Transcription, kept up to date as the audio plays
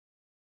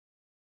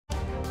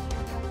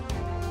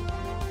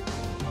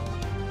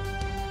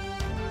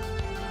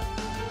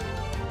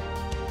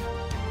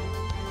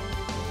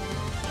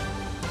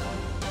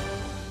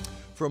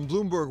From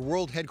Bloomberg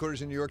World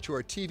Headquarters in New York to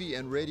our TV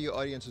and radio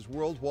audiences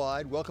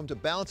worldwide, welcome to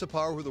Balance of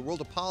Power, where the world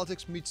of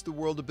politics meets the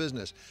world of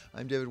business.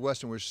 I'm David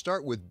Weston. We'll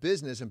start with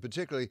business, and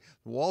particularly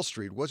Wall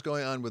Street. What's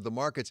going on with the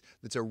markets?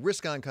 It's a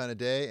risk-on kind of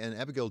day, and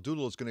Abigail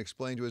Doodle is going to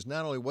explain to us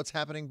not only what's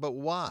happening, but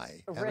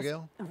why.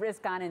 Abigail?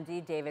 Risk on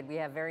indeed, David. We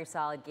have very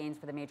solid gains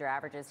for the major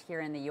averages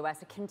here in the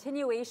U.S. A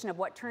continuation of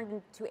what turned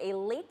into a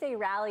late-day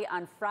rally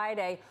on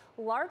Friday,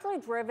 largely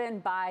driven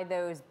by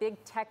those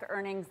big tech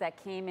earnings that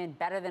came in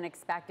better than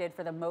expected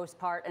for the most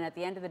part. And at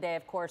the end of the day,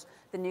 of course,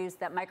 the news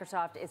that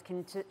Microsoft is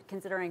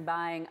considering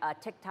buying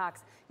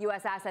TikTok's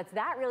U.S. assets,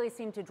 that really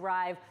seemed to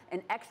drive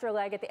an extra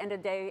leg at the end of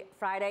the day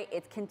Friday.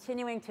 It's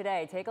continuing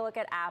today. Take a look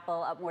at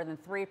Apple, up more than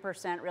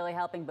 3%, really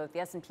helping both the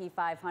S&P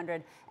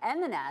 500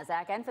 and the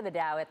NASDAQ, and for the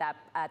Dow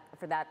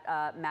for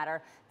that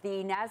matter.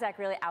 The NASDAQ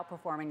really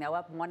outperforming, though,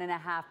 up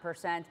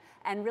 1.5%,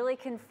 and really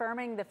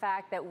confirming the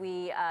fact that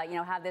we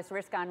have this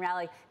risk-on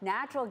rally.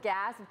 Natural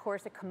gas, of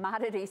course, a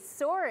commodity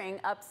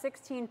soaring, up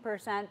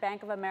 16%.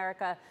 Bank of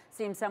America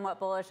seems somewhat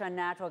bullish on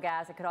natural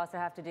gas. It could also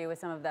have to do with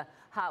some of the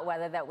hot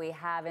weather that we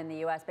have in the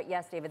U.S. But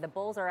yes, David, the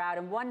bulls are out.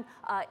 And one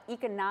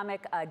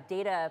economic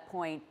data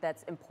point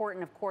that's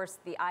important, of course,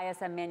 the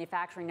ISM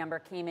manufacturing number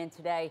came in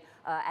today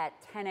at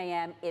 10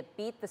 a.m. It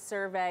beat the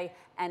survey,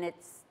 and it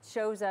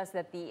shows us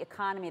that the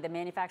economy, the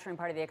manufacturing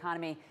part of the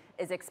economy,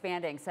 is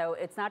expanding. So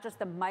it's not just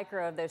the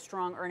micro of those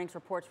strong earnings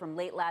reports from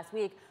late last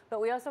week, but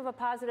we also have a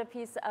positive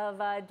piece of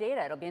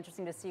data. It'll be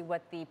interesting to see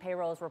what the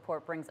payrolls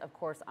report brings, of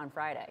course, on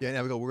Friday. Yeah, and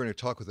Abigail, we're going to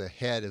talk with the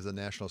head of the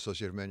National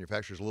Association of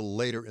Manufacturers a little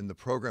later in the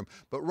program.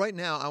 But right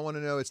now, I want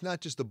to know, it's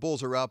not just the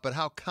bulls are out, but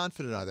how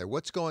confident are they?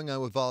 What's going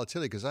on with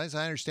volatility? Because as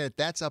I understand it,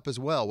 that's up as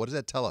well. What does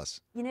that tell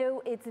us? You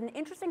know, it's an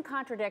interesting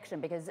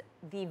contradiction because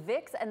the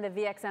VIX and the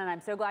VXN, and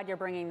I'm so glad you're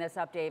bringing this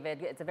up,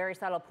 David. It's a very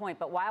subtle point.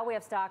 But while we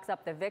have stocks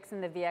up, the VIX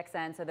and the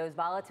VXN, so those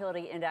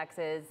volatility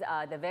indexes,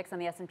 the VIX on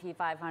the S&P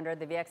 500,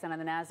 the VXN on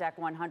the NASDAQ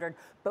 100,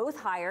 both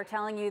higher,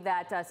 telling you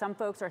that some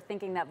folks are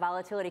thinking that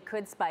volatility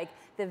could spike.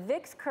 The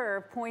VIX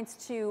curve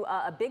points to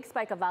a big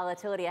spike of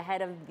volatility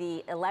ahead of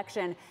the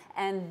election,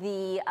 and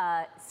the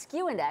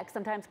skew index,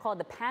 sometimes called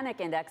the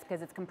panic index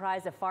because it's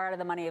comprised of far out of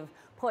the money of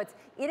puts,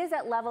 it is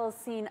at levels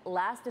seen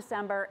last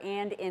December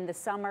and in the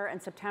summer and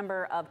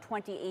September of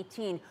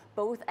 2018,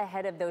 both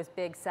ahead of those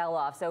big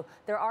sell-offs. So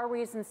there are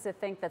reasons to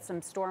think that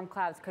some storm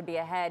clouds could be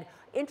ahead.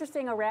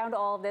 Interesting around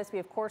all of this, we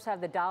of course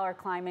have the dollar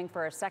climbing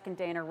for a second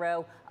day in a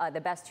row,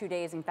 the best 2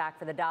 days, in fact,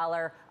 for the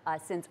dollar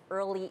since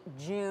early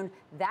June.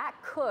 That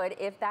could,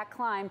 if that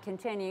climb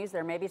continues,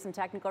 there may be some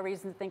technical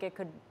reasons to think it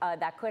could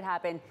that could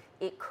happen.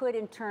 It could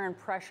in turn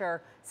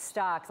pressure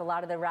stocks. A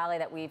lot of the rally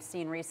that we've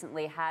seen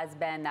recently has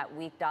been that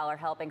weak dollar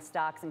helping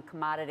stocks and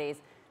commodities.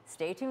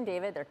 Stay tuned,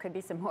 David. There could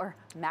be some more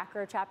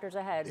macro chapters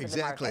ahead.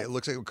 Exactly. It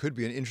looks like it could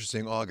be an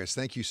interesting August.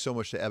 Thank you so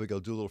much to Abigail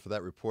Doolittle for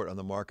that report on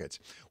the markets.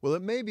 Well,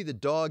 it may be the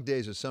dog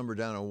days of summer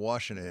down in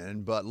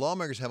Washington, but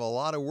lawmakers have a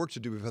lot of work to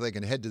do before they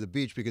can head to the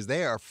beach because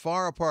they are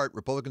far apart,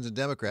 Republicans and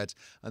Democrats,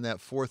 on that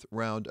fourth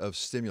round of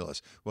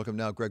stimulus. Welcome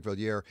now, Greg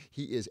Valliere.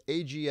 He is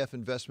AGF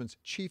Investments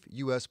Chief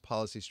U.S.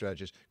 Policy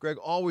Strategist. Greg,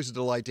 always a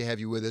delight to have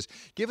you with us.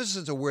 Give us a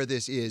sense of where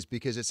this is,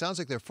 because it sounds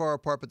like they're far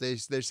apart, but they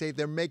say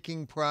they're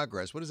making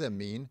progress. What does that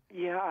mean?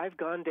 Yeah, I've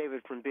gone,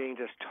 David, from being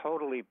just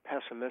totally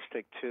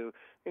pessimistic to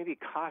maybe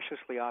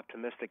cautiously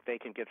optimistic they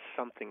can get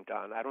something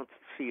done. I don't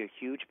see a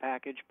huge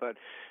package, but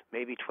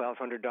maybe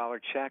 $1,200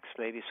 checks,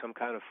 maybe some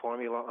kind of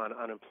formula on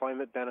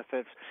unemployment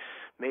benefits,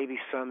 maybe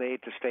some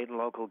aid to state and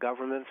local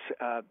governments.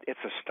 It's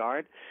a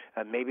start.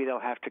 Maybe they'll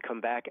have to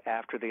come back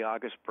after the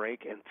August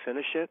break and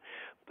finish it.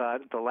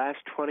 But the last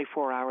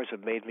 24 hours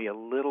have made me a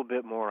little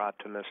bit more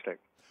optimistic.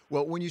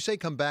 Well, when you say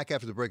come back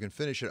after the break and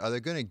finish it, are they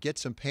going to get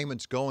some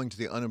payments going to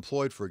the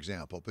unemployed, for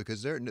example?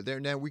 Because they're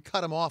now, we cut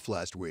them off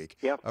last week.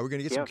 Yep. Are we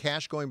going to get some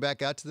cash going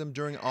back out to them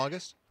during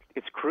August?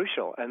 It's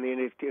crucial. I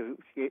mean,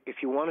 if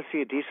you want to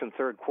see a decent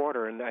third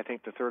quarter, and I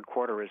think the third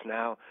quarter is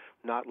now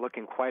not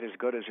looking quite as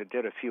good as it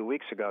did a few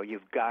weeks ago,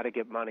 you've got to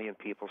get money in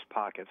people's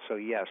pockets. So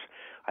yes,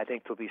 I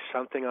think there'll be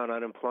something on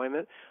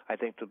unemployment. I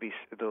think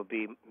there'll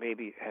be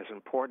maybe as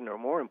important or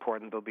more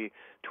important, there'll be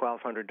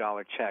 $1,200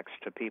 checks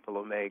to people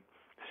who make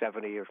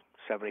 $70,000 or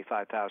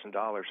 $75,000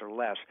 or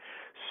less.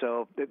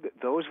 So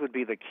those would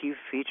be the key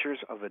features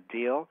of a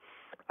deal.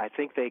 I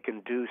think they can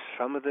do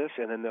some of this,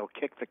 and then they'll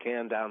kick the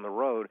can down the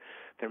road.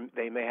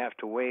 They may have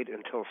to wait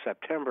until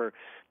September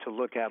to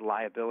look at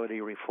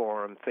liability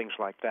reform, things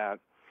like that.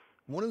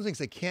 One of the things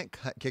they can't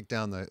kick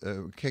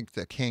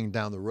the can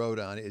down the road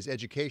on is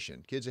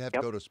education. Kids have to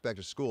go back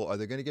to school. Are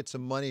they going to get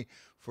some money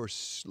for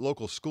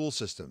local school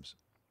systems?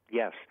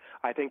 Yes.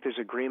 I think there's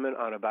agreement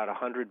on about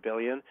 $100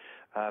 billion,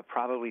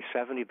 probably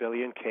 $70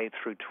 billion K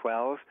through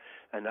 12,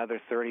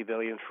 another $30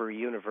 billion for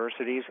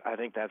universities. I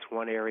think that's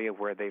one area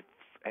where they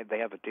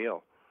have a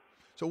deal.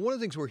 So one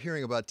of the things we're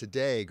hearing about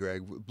today,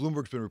 Greg,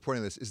 Bloomberg's been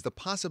reporting this, is the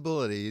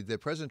possibility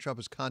that President Trump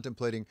is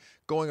contemplating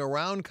going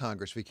around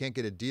Congress if he can't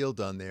get a deal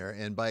done there,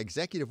 and by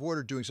executive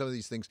order doing some of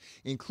these things,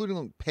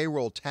 including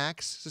payroll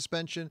tax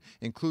suspension,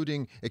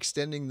 including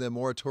extending the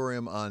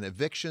moratorium on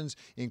evictions,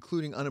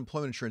 including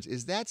unemployment insurance.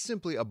 Is that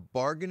simply a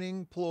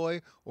bargaining ploy,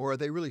 or are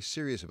they really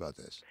serious about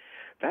this?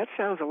 That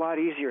sounds a lot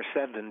easier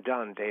said than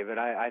done, David.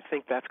 I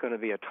think that's going to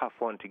be a tough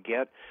one to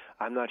get.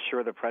 I'm not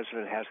sure the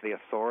president has the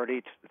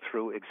authority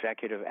through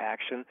executive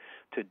action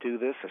to do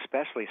this,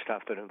 especially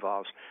stuff that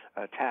involves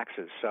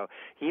taxes. So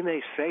he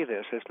may say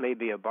this may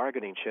be a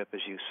bargaining chip,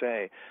 as you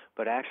say,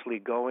 but actually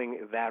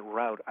going that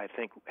route, I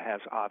think,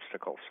 has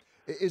obstacles.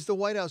 Is the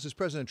White House, is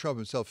President Trump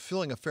himself,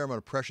 feeling a fair amount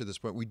of pressure at this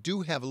point? We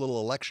do have a little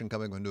election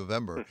coming in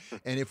November,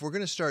 and if we're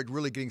going to start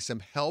really getting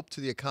some help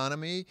to the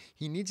economy,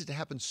 he needs it to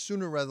happen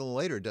sooner rather than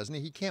later, doesn't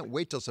he? He can't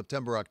wait till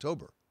September,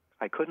 October.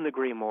 I couldn't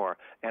agree more.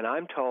 And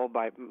I'm told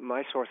by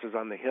my sources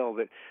on the Hill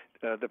that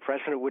the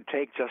president would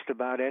take just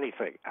about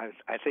anything.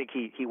 I think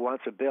he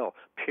wants a bill,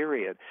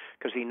 period,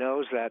 because he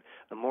knows that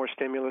more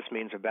stimulus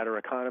means a better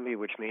economy,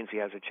 which means he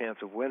has a chance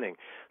of winning.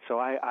 So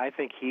I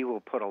think he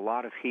will put a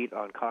lot of heat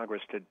on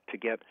Congress to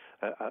get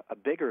a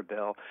bigger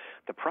bill.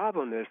 The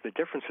problem is the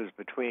differences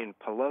between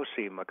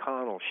Pelosi,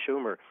 McConnell,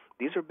 Schumer.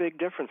 These are big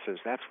differences.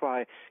 That's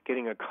why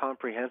getting a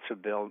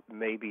comprehensive bill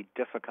may be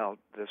difficult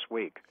this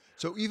week.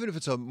 So even if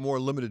it's a more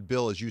limited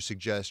bill, as you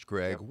suggest,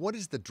 Greg, what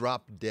is the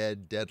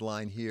drop-dead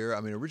deadline here? I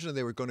mean, originally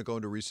they were going to go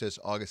into recess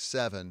August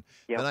 7.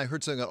 Then I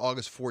heard something on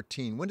August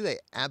 14. When do they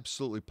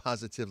absolutely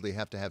positively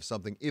have to have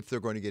something if they're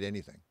going to get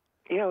anything?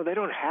 You know, they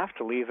don't have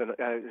to leave. In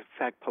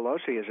fact,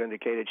 Pelosi has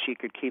indicated she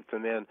could keep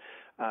them in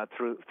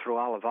through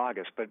all of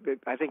August. But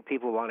I think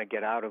people want to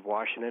get out of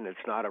Washington. It's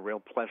not a real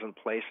pleasant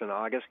place in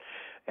August.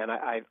 And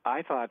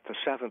I thought the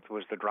 7th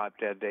was the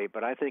drop-dead date,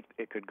 but I think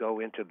it could go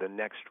into the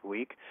next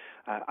week.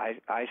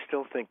 I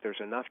still think there's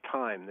enough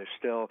time. There's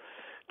still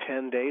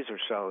 10 days or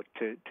so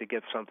to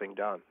get something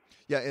done.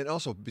 Yeah, and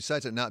also,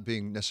 besides it not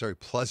being necessarily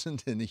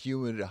pleasant in the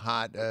humid,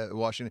 hot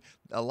Washington,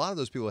 a lot of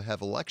those people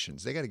have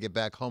elections. They got to get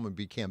back home and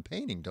be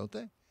campaigning, don't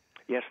they?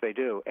 Yes, they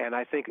do. And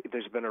I think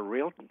there's been a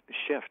real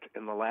shift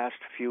in the last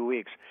few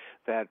weeks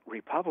that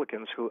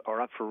Republicans who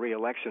are up for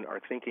re-election are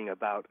thinking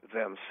about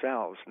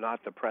themselves,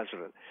 not the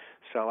president.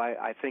 So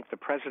I think the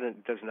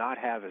president does not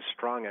have as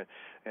strong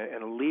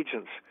an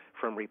allegiance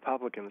from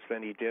Republicans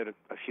than he did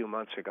a few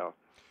months ago.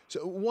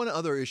 So one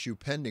other issue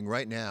pending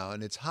right now,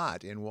 and it's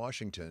hot in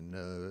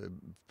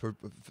Washington,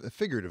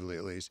 figuratively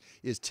at least,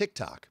 is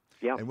TikTok.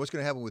 Yeah. And what's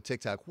going to happen with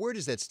TikTok? Where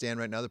does that stand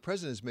right now? The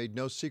president has made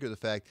no secret of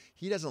the fact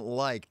he doesn't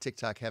like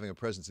TikTok having a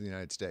presence in the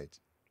United States.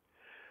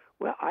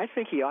 Well, I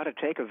think he ought to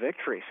take a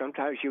victory.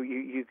 Sometimes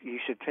you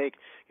should take,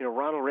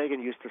 Ronald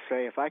Reagan used to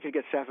say, if I could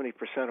get 70%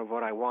 of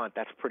what I want,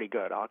 that's pretty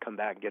good. I'll come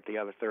back and get the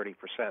other 30%.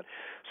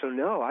 So,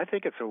 no, I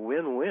think it's a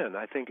win-win.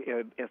 I think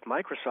if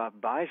Microsoft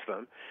buys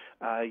them,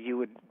 you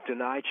would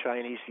deny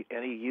Chinese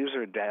any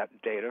user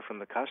data from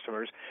the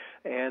customers,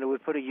 and it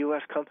would put a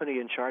U.S. company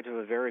in charge of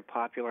a very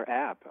popular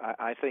app.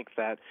 I think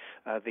that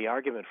the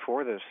argument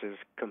for this is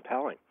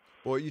compelling.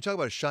 Well, you talk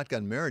about a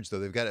shotgun marriage, though.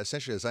 They've got,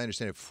 essentially, as I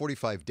understand it,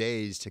 45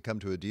 days to come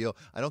to a deal.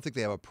 I don't think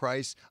they have a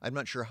price. I'm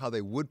not sure how they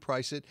would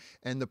price it.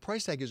 And the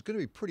price tag is going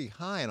to be pretty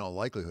high in all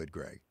likelihood,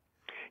 Greg.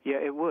 Yeah,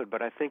 it would.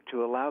 But I think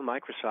to allow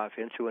Microsoft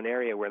into an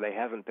area where they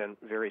haven't been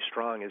very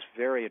strong is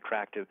very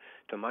attractive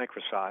to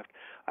Microsoft.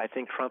 I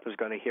think Trump is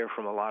going to hear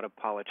from a lot of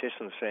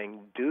politicians saying,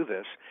 do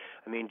this.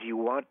 I mean, do you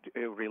want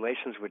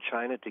relations with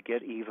China to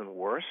get even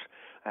worse?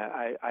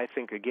 I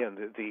think, again,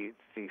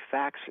 the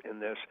facts in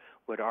this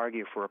would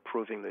argue for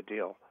approving the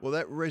deal. Well,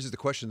 that raises the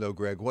question, though,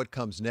 Greg, what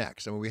comes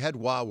next? I mean, we had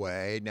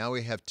Huawei, now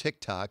we have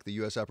TikTok, the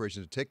U.S.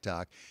 operations of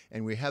TikTok,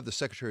 and we have the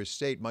Secretary of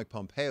State, Mike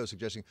Pompeo,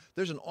 suggesting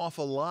there's an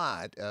awful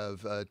lot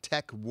of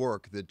tech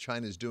work that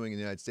China is doing in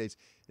the United States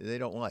that they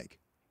don't like.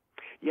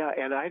 Yeah,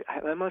 and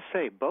I must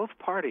say, both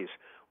parties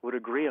would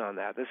agree on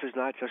that. This is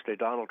not just a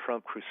Donald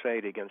Trump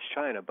crusade against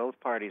China. Both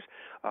parties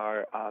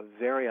are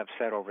very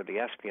upset over the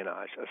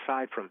espionage,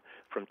 aside from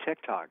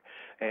TikTok.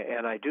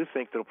 And I do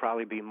think there'll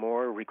probably be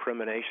more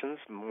recriminations,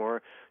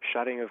 more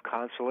shutting of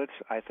consulates.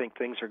 I think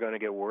things are going to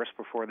get worse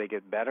before they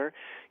get better.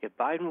 If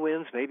Biden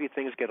wins, maybe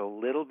things get a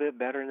little bit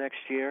better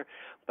next year,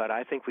 but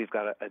I think we've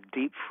got a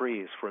deep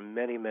freeze for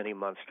many, many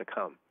months to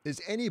come.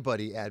 Is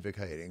anybody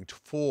advocating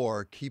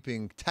for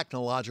keeping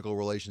technological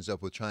relations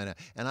up with China?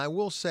 And I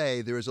will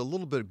say there is a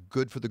little bit of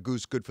good for the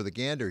goose, good for the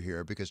gander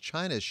here, because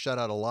China has shut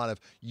out a lot of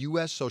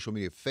U.S. social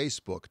media,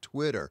 Facebook,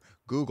 Twitter,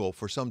 Google,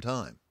 for some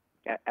time.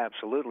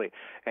 Absolutely.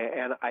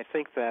 And I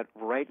think that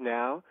right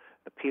now,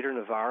 Peter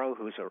Navarro,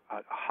 who's a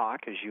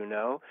hawk, as you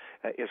know,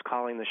 is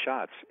calling the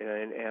shots.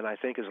 And I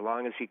think as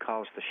long as he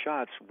calls the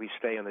shots, we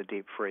stay in the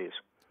deep freeze.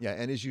 Yeah,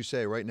 and as you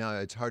say, right now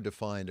it's hard to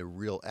find a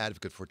real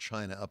advocate for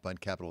China up on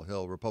Capitol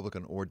Hill,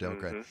 Republican or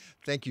Democrat.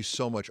 Thank you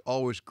so much.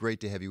 Always great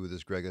to have you with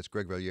us, Greg. That's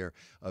Greg Valliere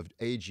of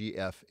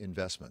AGF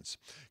Investments.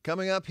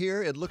 Coming up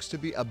here, it looks to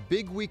be a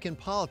big week in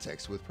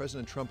politics with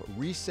President Trump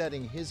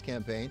resetting his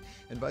campaign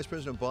and Vice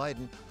President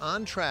Biden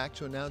on track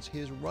to announce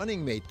his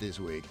running mate this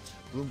week.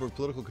 Bloomberg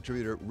political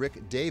contributor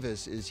Rick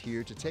Davis is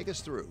here to take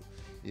us through.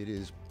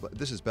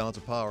 This is Balance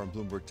of Power on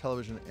Bloomberg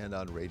Television and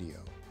on radio.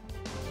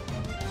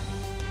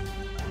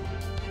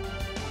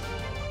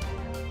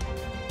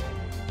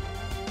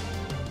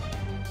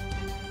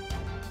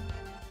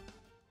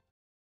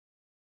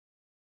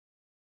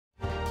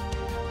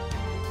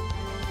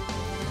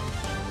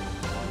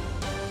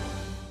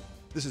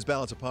 This is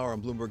Balance of Power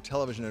on Bloomberg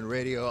Television and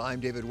Radio. I'm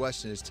David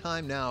Weston. It's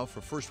time now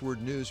for First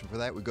Word News. And for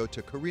that, we go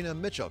to Karina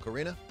Mitchell.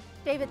 Karina?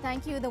 David,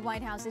 thank you. The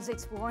White House is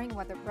exploring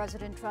whether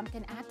President Trump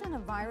can act on a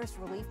virus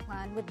relief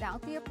plan without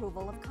the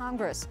approval of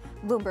Congress.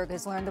 Bloomberg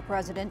has learned the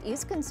president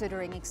is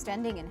considering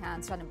extending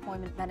enhanced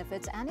unemployment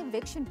benefits and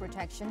eviction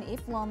protection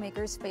if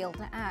lawmakers fail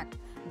to act.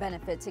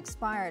 Benefits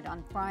expired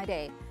on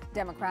Friday.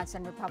 Democrats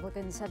and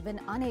Republicans have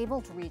been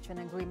unable to reach an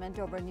agreement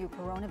over a new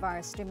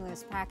coronavirus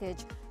stimulus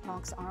package.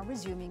 Talks are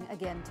resuming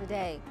again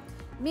today.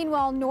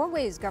 Meanwhile,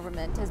 Norway's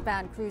government has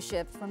banned cruise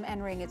ships from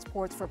entering its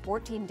ports for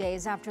 14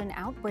 days after an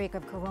outbreak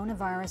of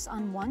coronavirus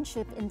on one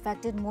ship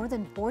infected more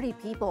than 40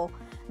 people.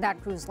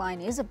 That cruise line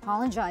is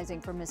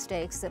apologizing for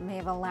mistakes that may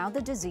have allowed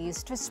the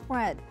disease to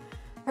spread.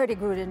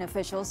 Hurtigruten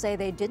officials say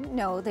they didn't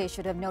know they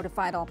should have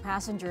notified all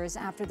passengers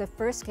after the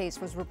first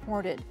case was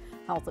reported.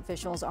 Health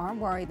officials are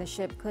worried the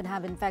ship could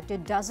have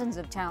infected dozens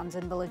of towns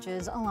and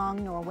villages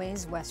along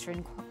Norway's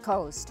western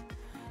coast.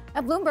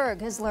 Bloomberg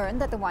has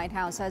learned that the White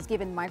House has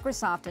given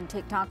Microsoft and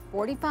TikTok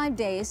 45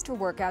 days to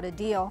work out a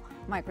deal.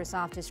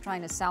 Microsoft is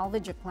trying to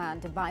salvage a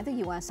plan to buy the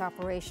U.S.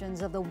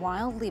 operations of the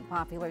wildly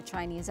popular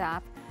Chinese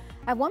app.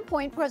 At one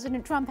point,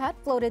 President Trump had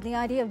floated the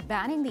idea of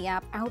banning the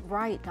app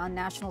outright on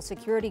national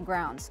security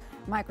grounds.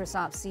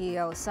 Microsoft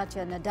CEO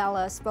Satya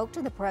Nadella spoke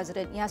to the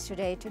president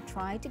yesterday to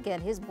try to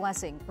get his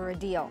blessing for a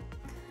deal.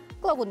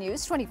 Global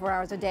news 24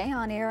 hours a day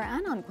on air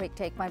and on Quick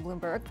Take by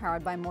Bloomberg,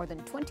 powered by more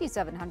than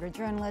 2,700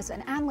 journalists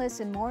and analysts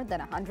in more than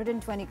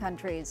 120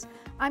 countries.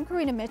 I'm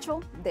Karina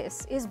Mitchell.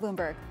 This is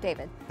Bloomberg.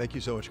 David. Thank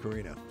you so much,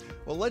 Karina.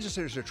 Well,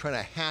 legislators are trying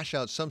to hash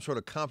out some sort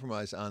of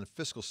compromise on a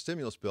fiscal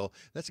stimulus bill.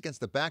 That's against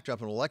the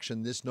backdrop of an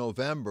election this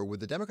November, with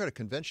the Democratic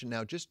convention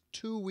now just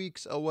 2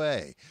 weeks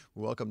away.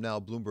 We welcome now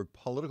Bloomberg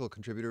political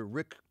contributor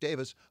Rick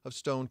Davis of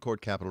Stone Court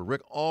Capital.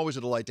 Rick, always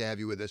a delight to have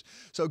you with us.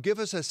 So give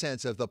us a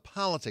sense of the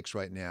politics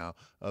right now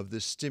of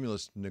this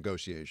stimulus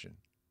negotiation.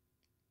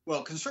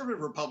 Well,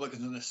 conservative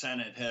Republicans in the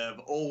Senate have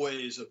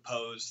always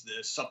opposed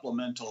this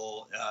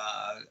supplemental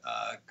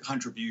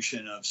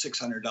contribution of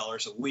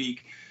 $600 a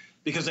week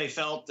because they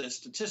felt that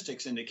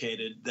statistics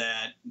indicated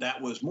that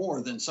that was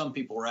more than some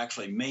people were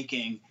actually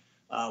making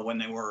when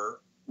they were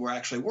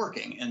actually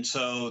working. And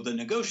so the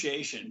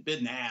negotiation, bid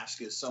and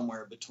ask, is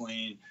somewhere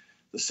between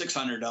the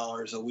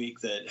 $600 a week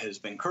that has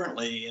been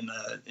currently in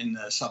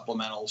the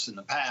supplementals in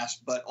the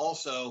past, but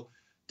also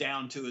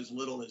down to as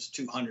little as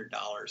 $200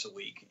 a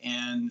week.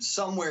 And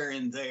somewhere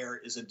in there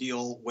is a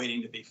deal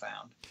waiting to be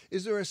found.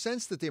 Is there a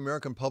sense that the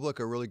American public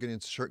are really getting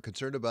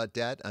concerned about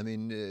debt? I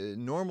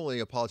mean,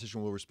 normally a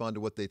politician will respond to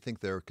what they think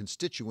their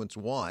constituents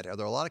want. Are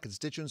there a lot of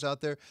constituents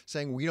out there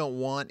saying we don't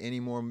want any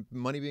more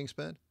money being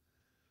spent?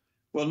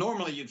 Well,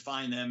 normally you'd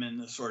find them in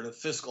the sort of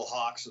fiscal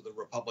hawks of the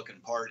Republican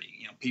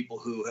Party, people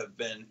who have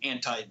been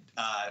anti,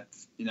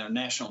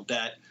 national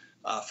debt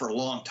for a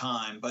long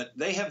time, but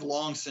they have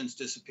long since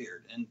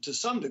disappeared, and to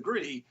some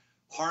degree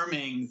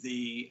harming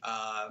the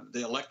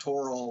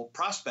electoral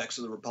prospects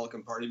of the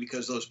Republican Party,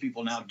 because those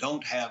people now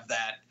don't have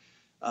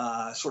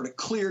that sort of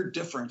clear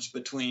difference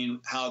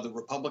between how the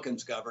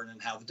Republicans govern and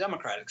how the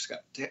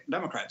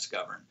Democrats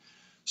govern.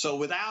 So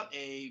without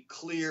a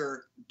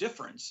clear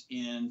difference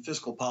in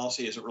fiscal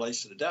policy as it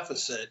relates to the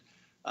deficit,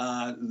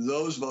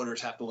 those voters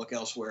have to look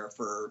elsewhere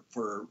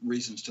for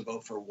reasons to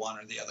vote for one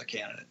or the other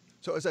candidate.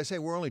 So as I say,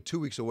 we're only 2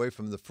 weeks away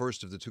from the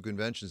first of the two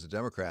conventions, the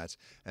Democrats,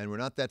 and we're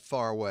not that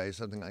far away,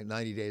 something like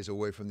 90 days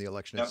away from the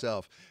election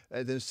itself.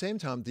 At the same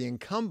time, the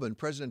incumbent,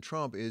 President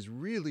Trump, is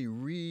really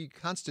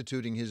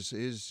reconstituting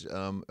his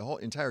whole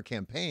entire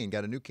campaign,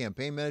 got a new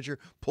campaign manager,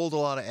 pulled a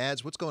lot of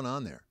ads. What's going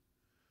on there?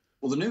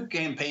 Well, the new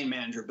campaign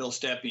manager, Bill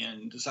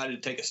Stepien,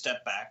 decided to take a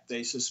step back.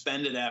 They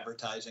suspended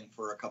advertising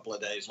for a couple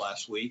of days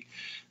last week.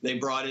 They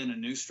brought in a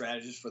new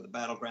strategist for the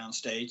battleground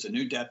states, a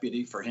new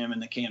deputy for him in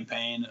the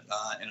campaign,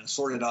 and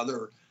assorted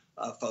other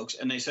folks.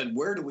 And they said,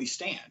 where do we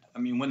stand? I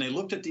mean, when they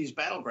looked at these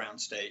battleground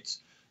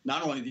states,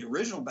 not only the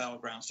original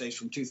battleground states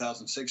from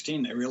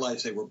 2016, they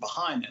realized they were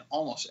behind in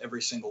almost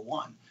every single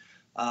one.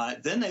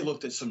 Then they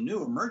looked at some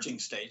new emerging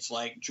states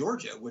like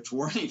Georgia, which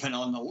weren't even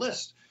on the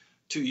list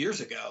 2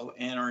 years ago,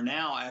 and are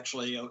now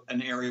actually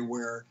an area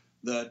where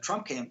the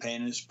Trump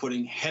campaign is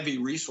putting heavy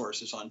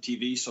resources on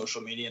TV,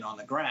 social media, and on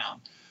the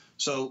ground.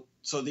 So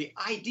the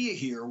idea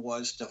here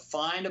was to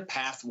find a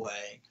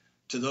pathway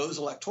to those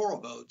electoral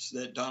votes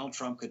that Donald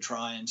Trump could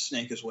try and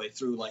snake his way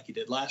through like he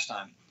did last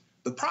time.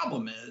 The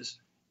problem is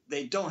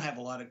they don't have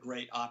a lot of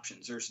great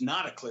options. There's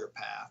not a clear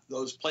path.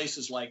 Those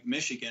places like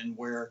Michigan,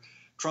 where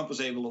Trump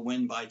was able to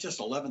win by just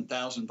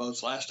 11,000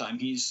 votes last time,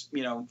 he's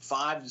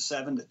 5 to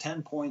 7 to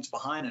 10 points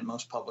behind in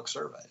most public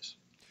surveys.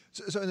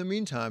 So in the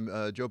meantime,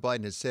 Joe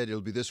Biden has said it'll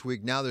be this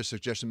week. Now there's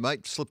suggestion it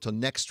might slip to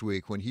next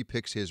week when he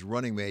picks his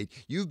running mate.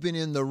 You've been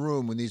in the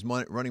room when these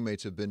running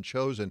mates have been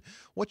chosen.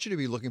 What should he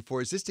be looking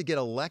for? Is this to get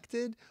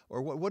elected,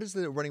 or what does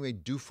the running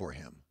mate do for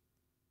him?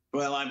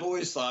 Well, I've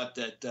always thought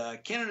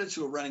that candidates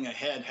who are running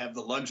ahead have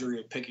the luxury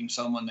of picking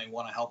someone they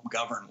want to help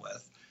govern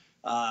with.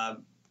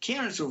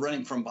 Candidates who are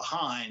running from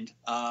behind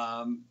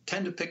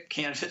tend to pick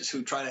candidates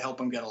who try to help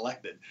them get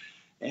elected.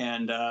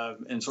 And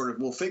sort of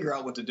we'll figure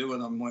out what to do with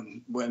them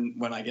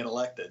when I get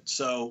elected.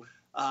 So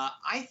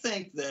I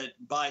think that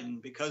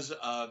Biden, because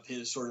of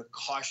his sort of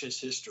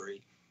cautious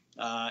history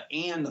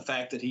and the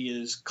fact that he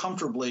is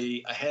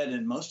comfortably ahead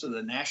in most of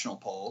the national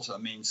polls,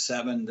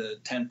 7 to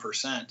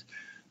 10%,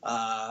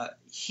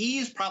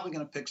 he's probably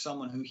going to pick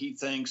someone who he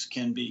thinks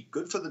can be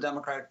good for the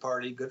Democratic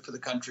Party, good for the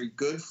country,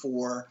 good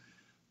for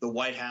the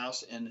White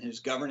House and his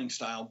governing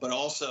style, but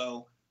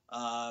also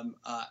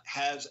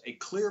has a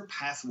clear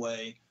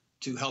pathway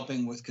to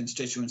helping with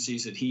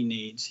constituencies that he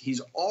needs. He's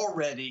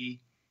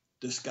already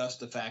discussed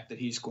the fact that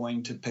he's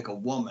going to pick a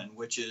woman,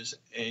 which is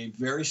a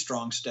very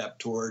strong step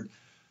toward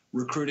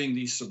recruiting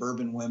these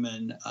suburban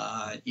women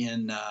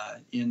in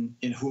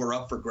who are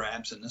up for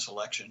grabs in this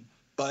election.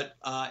 But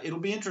it'll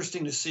be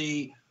interesting to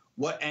see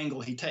what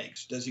angle he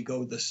takes. Does he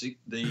go the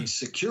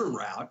secure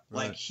route,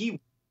 like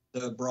he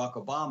Barack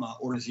Obama,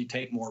 or does he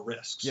take more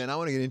risks? Yeah, and I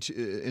want to get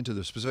into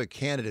the specific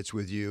candidates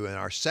with you in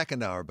our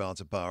second hour Balance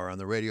of Power on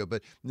the radio.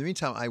 But in the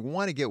meantime, I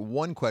want to get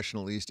one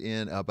question at least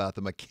in about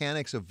the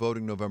mechanics of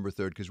voting November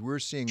 3rd, because we're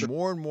seeing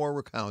more and more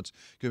recounts.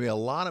 Going to be a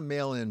lot of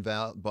mail-in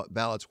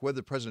ballots,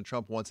 whether President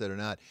Trump wants that or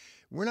not.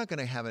 We're not going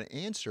to have an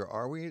answer,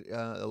 are we,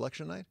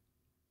 election night?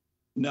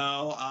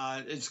 No,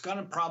 it's going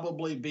to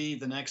probably be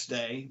the next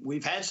day.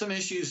 We've had some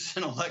issues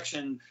in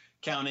election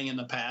counting in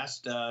the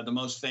past. The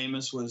most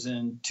famous was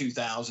in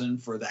 2000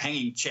 for the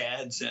hanging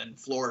chads in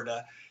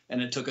Florida,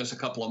 and it took us a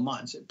couple of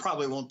months. It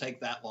probably won't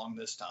take that long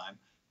this time.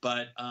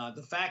 But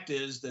the fact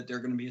is that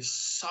there's going to be a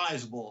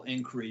sizable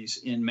increase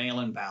in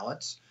mail-in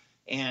ballots,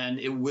 and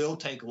it will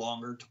take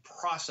longer to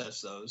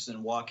process those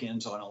than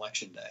walk-ins on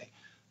Election Day.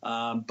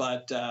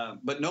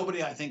 But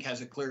nobody, I think,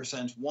 has a clear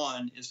sense,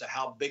 one, as to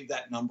how big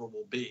that number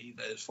will be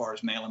as far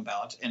as mail-in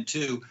ballots, and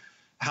two,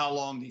 how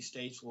long these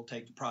states will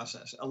take to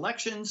process.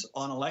 Elections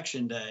on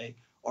Election Day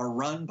are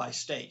run by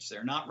states.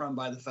 They're not run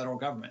by the federal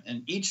government.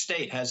 And each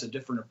state has a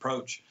different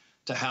approach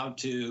to how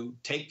to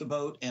take the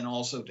vote and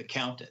also to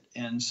count it.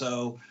 And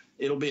so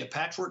it'll be a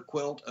patchwork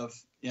quilt of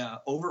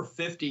over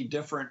 50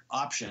 different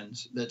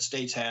options that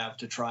states have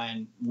to try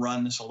and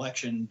run this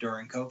election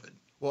during COVID.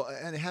 Well,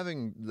 and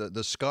having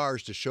the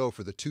scars to show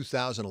for the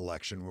 2000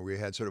 election where we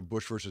had sort of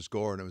Bush versus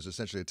Gore and it was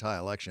essentially a tie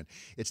election,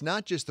 it's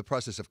not just the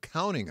process of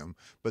counting them,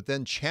 but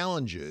then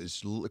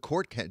challenges,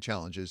 court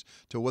challenges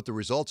to what the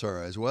results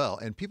are as well.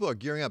 And people are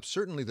gearing up.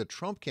 Certainly the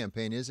Trump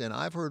campaign is, and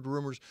I've heard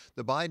rumors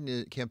the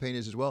Biden campaign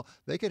is as well.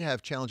 They could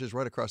have challenges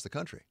right across the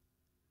country.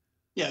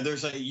 Yeah,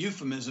 there's a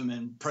euphemism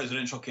in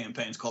presidential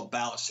campaigns called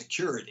ballot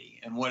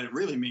security. And what it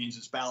really means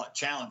is ballot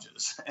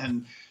challenges.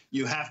 And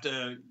you have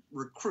to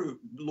recruit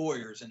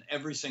lawyers in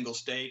every single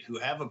state who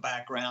have a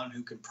background,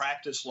 who can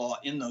practice law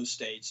in those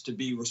states to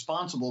be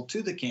responsible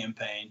to the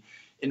campaign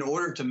in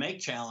order to make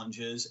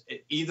challenges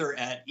either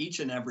at each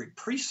and every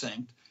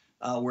precinct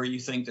where you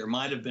think there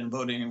might have been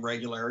voting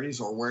irregularities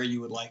or where you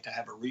would like to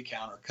have a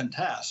recount or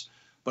contest,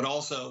 but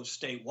also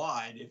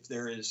statewide if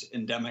there is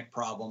endemic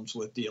problems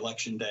with the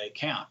Election Day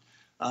count.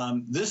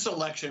 This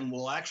election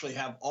will actually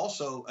have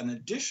also an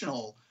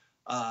additional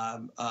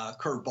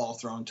curveball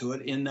thrown to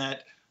it in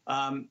that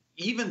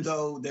even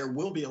though there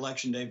will be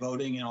Election Day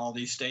voting in all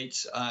these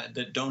states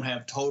that don't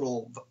have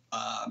total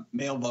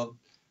mail vote,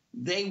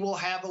 they will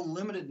have a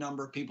limited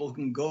number of people who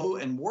can go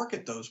and work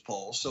at those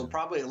polls. So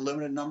probably a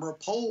limited number of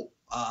poll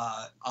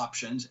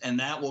options, and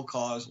that will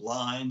cause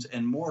lines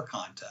and more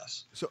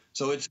contests.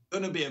 So it's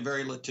going to be a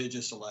very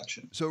litigious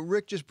election. So,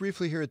 Rick, just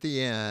briefly here at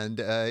the end,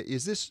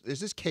 is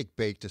this cake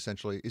baked,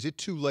 essentially? Is it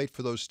too late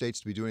for those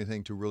states to be doing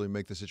anything to really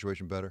make the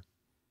situation better?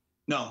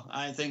 No,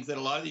 I think that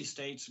a lot of these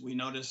states, we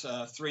notice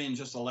 3 in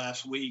just the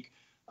last week,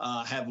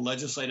 have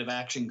legislative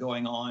action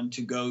going on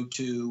to go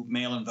to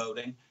mail-in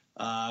voting,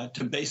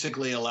 to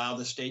basically allow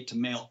the state to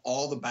mail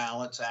all the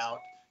ballots out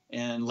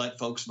and let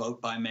folks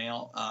vote by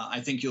mail. I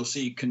think you'll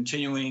see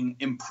continuing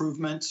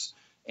improvements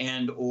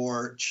and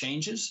or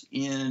changes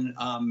in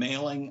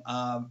mailing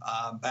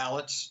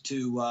ballots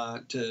to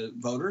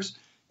voters,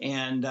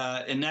 and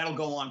that'll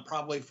go on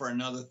probably for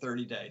another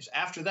 30 days.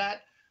 After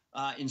that,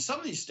 in some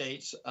of these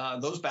states,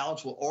 those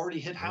ballots will already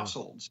hit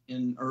households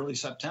in early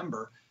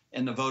September,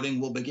 and the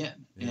voting will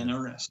begin in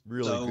earnest.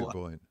 Really good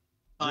point.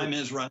 Time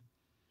is running.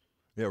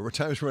 Yeah, our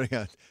time is running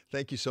out.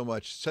 Thank you so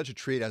much. Such a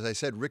treat. As I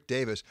said, Rick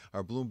Davis,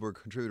 our Bloomberg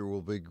contributor,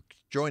 will be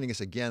joining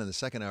us again in the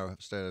second hour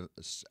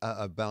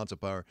of Balance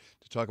of Power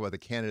to talk about the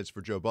candidates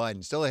for Joe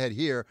Biden. Still ahead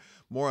here,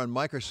 more on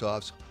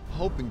Microsoft's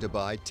hoping to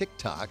buy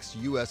TikTok's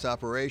U.S.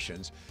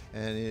 operations.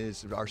 And it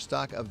is our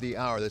stock of the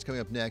hour. That's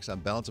coming up next on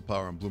Balance of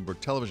Power on Bloomberg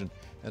Television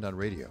and on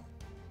radio.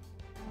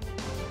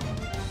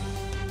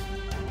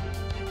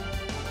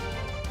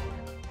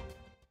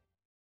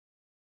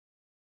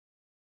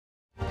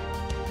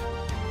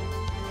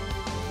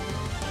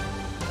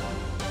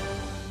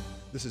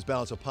 This is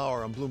Balance of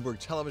Power on Bloomberg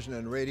Television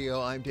and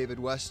Radio. I'm David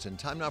Weston.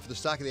 Time now for the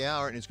stock of the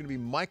hour, and it's going to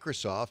be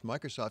Microsoft.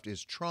 Microsoft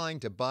is trying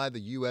to buy the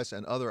U.S.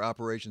 and other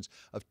operations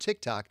of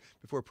TikTok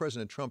before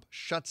President Trump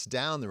shuts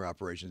down their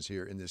operations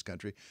here in this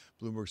country.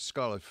 Bloomberg's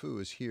Scarlett Fu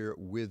is here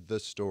with the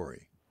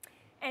story.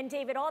 And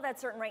David, all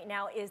that's certain right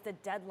now is the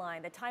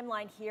deadline. The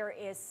timeline here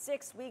is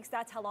 6 weeks.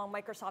 That's how long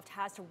Microsoft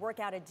has to work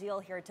out a deal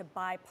here to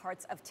buy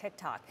parts of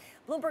TikTok.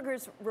 Bloomberg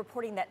is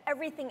reporting that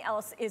everything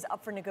else is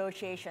up for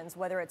negotiations,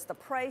 whether it's the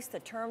price, the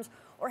terms,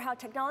 or how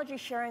technology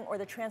sharing or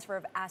the transfer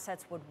of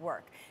assets would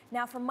work.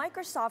 Now, for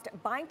Microsoft,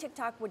 buying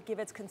TikTok would give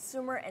its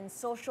consumer and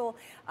social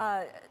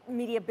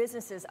media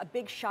businesses a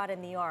big shot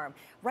in the arm.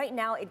 Right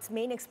now, its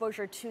main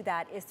exposure to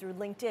that is through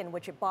LinkedIn,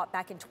 which it bought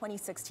back in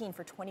 2016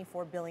 for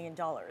 $24 billion.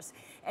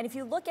 And if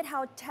you look at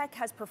how tech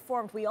has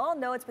performed, we all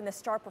know it's been the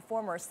star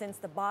performer since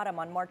the bottom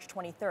on March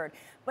 23rd,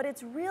 but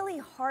it's really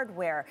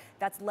hardware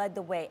that's led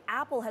the way.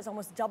 Apple has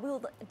almost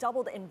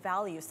doubled in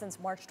value since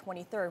March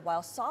 23rd,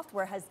 while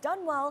software has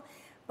done well,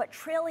 but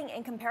trailing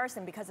in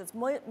comparison because it's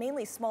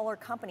mainly smaller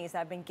companies that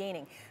have been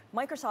gaining.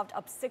 Microsoft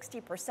up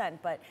 60%,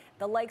 but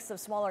the likes of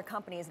smaller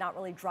companies not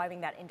really driving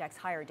that index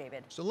higher,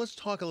 David. So let's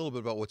talk a little bit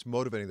about what's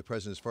motivating the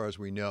president as far as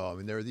we know. I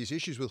mean, there are these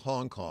issues with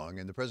Hong Kong,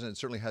 and the president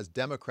certainly has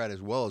Democrat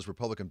as well as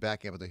Republican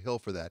backing up at the Hill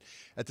for that.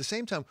 At the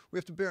same time, we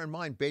have to bear in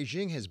mind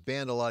Beijing has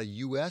banned a lot of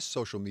U.S.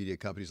 social media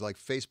companies like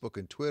Facebook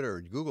and Twitter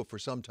and Google for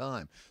some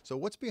time. So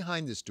what's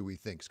behind this, do we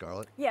think,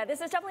 Scarlett? Yeah,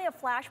 this is definitely a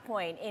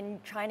flashpoint in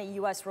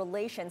China-U.S.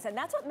 relations, and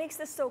that's what makes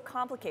this so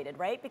complicated,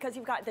 right? Because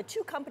you've got the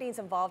two companies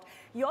involved.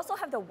 You also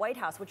have the White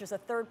House, which is a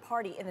third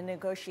party in the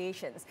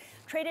negotiations.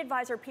 Trade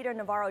advisor Peter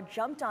Navarro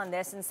jumped on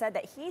this and said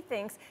that he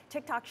thinks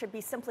TikTok should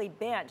be simply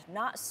banned,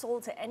 not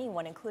sold to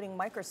anyone, including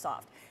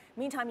Microsoft.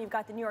 Meantime, you've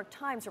got the New York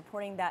Times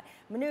reporting that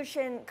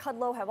Mnuchin,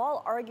 Kudlow have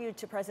all argued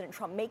to President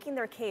Trump, making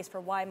their case for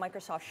why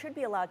Microsoft should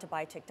be allowed to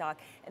buy TikTok.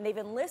 And they've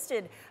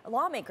enlisted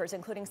lawmakers,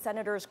 including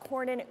Senators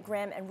Cornyn,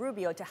 Graham, and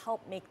Rubio, to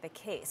help make the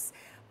case.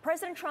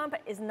 President Trump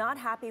is not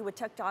happy with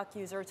TikTok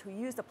users who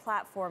use the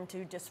platform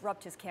to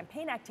disrupt his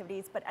campaign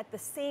activities, but at the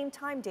same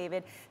time,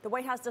 David, the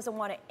White House doesn't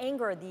want to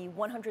anger the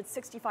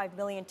 165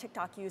 million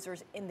TikTok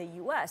users in the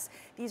U.S.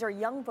 These are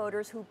young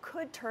voters who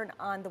could turn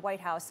on the White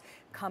House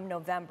come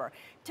November.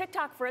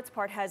 TikTok, for its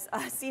part, has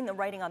seen the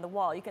writing on the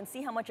wall. You can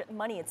see how much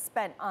money it's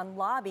spent on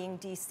lobbying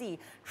D.C.,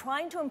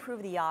 trying to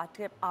improve the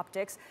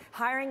optics,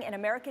 hiring an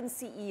American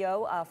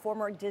CEO,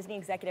 former Disney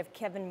executive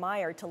Kevin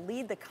Mayer, to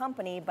lead the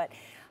company, but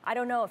I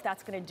don't know if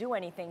that's going to do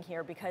anything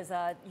here because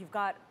you've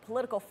got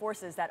political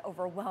forces that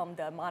overwhelm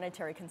the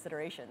monetary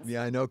considerations.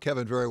 Yeah, I know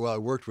Kevin very well. I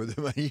worked with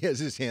him. He has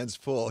his hands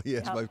full. He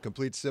has my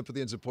complete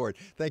sympathy and support.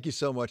 Thank you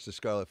so much to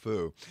Scarlett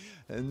Fu.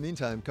 In the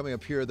meantime, coming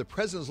up here, the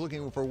president's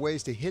looking for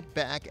ways to hit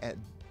back at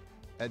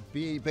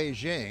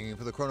Beijing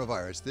for the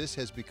coronavirus. This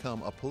has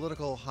become a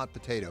political hot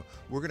potato.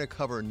 We're going to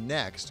cover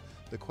next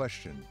the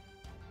question.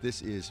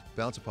 This is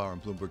Balance of Power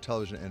on Bloomberg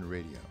Television and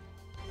Radio.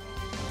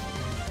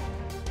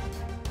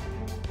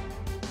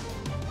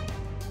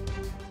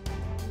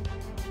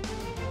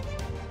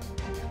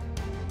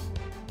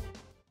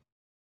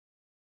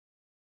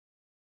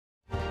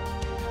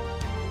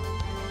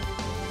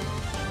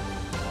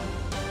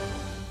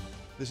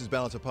 This is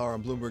Balance of Power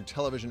on Bloomberg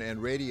Television and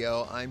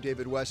Radio. I'm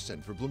David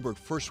Weston. For Bloomberg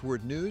First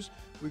Word News,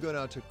 we go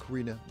now to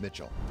Karina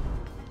Mitchell.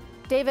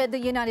 David, the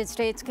United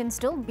States can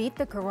still beat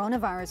the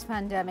coronavirus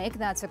pandemic.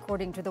 That's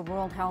according to the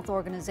World Health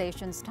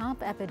Organization's top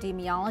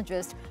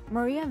epidemiologist,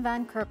 Maria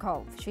Van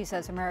Kerkhove. She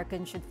says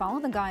Americans should follow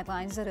the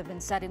guidelines that have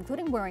been set,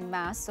 including wearing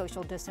masks,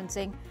 social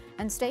distancing,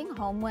 and staying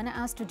home when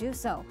asked to do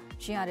so.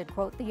 She added,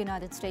 quote, "The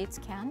United States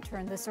can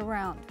turn this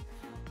around."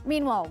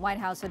 Meanwhile, White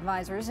House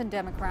advisors and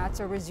Democrats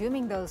are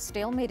resuming those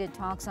stalemated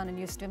talks on a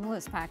new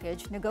stimulus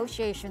package.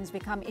 Negotiations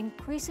become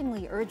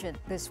increasingly urgent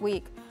this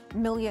week.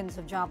 Millions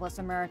of jobless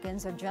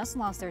Americans have just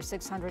lost their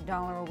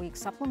 $600 a week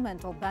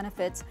supplemental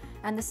benefits,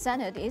 and the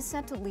Senate is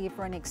set to leave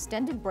for an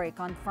extended break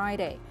on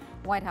Friday.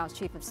 White House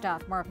Chief of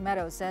Staff Mark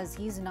Meadows says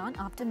he's not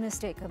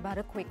optimistic about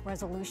a quick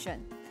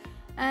resolution.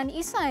 And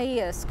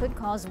Isaias could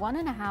cause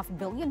 $1.5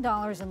 billion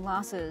in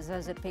losses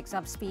as it picks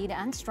up speed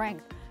and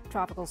strength.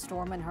 Tropical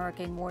storm and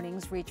hurricane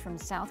warnings reach from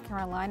South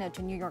Carolina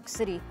to New York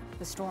City.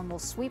 The storm will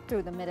sweep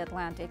through the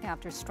mid-Atlantic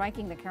after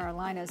striking the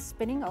Carolinas,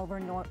 spinning over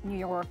New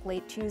York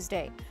late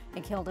Tuesday.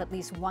 It killed at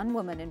least one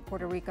woman in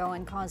Puerto Rico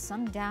and caused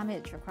some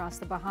damage across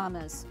the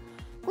Bahamas.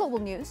 Global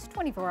news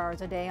 24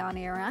 hours a day on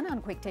air and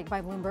on Quick Take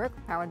by Bloomberg,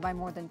 powered by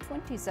more than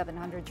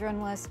 2,700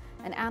 journalists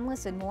and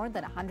analysts in more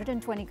than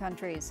 120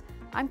 countries.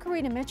 I'm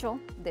Karina Mitchell.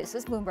 This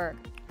is Bloomberg.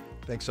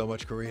 Thanks so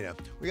much, Karina.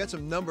 We got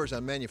some numbers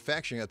on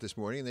manufacturing out this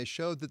morning, and they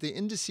showed that the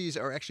indices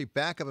are actually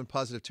back up in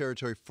positive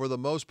territory for the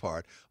most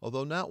part,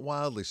 although not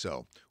wildly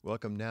so.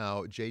 Welcome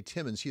now, Jay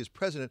Timmons. He is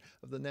president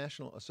of the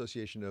National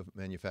Association of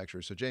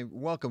Manufacturers. So, Jay,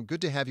 welcome.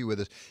 Good to have you with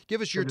us. Give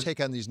us your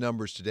take on these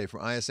numbers today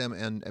from ISM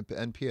and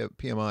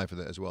PMI for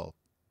that as well.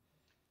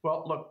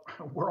 Well, look,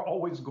 we're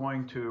always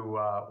going to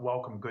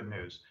welcome good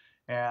news.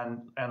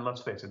 And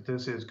let's face it,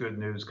 this is good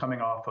news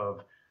coming off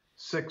of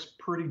 6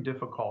 pretty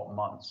difficult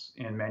months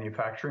in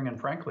manufacturing and,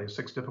 frankly,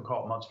 6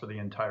 difficult months for the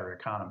entire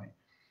economy.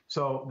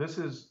 So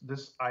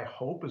this, I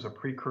hope, is a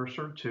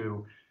precursor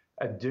to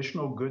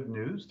additional good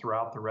news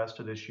throughout the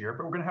rest of this year,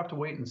 but we're going to have to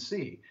wait and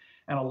see.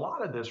 And a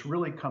lot of this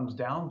really comes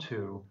down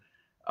to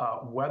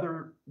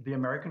whether the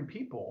American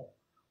people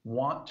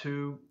want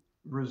to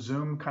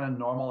resume kind of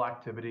normal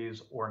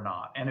activities or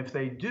not. And if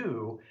they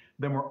do,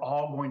 then we're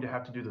all going to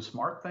have to do the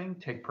smart thing,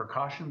 take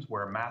precautions,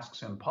 wear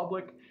masks in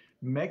public,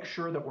 make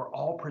sure that we're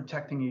all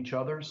protecting each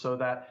other so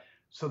that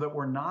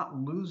we're not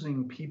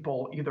losing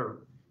people, either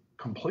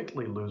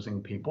completely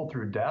losing people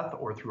through death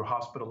or through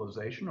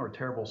hospitalization or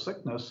terrible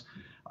sickness,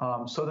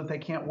 so that they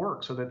can't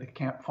work, so that they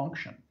can't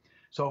function.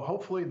 So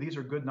hopefully these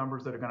are good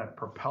numbers that are going to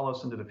propel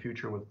us into the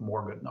future with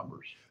more good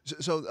numbers.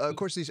 So of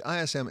course, these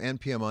ISM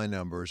and PMI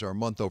numbers are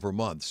month over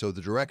month. So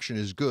the direction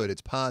is good. It's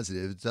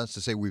positive. It's not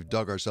to say we've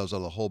dug ourselves out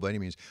of the hole by any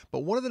means. But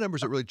one of the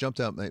numbers that really jumped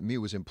out at me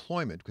was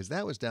employment, because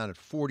that was down at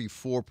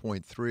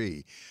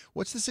 44.3.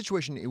 What's the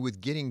situation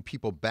with getting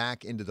people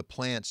back into the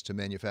plants to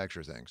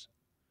manufacture things?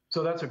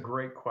 So that's a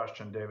great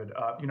question, David.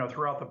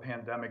 Throughout the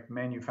pandemic,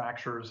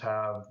 manufacturers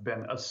have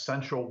been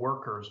essential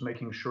workers,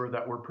 making sure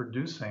that we're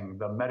producing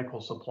the medical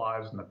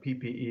supplies and the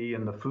PPE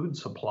and the food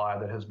supply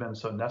that has been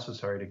so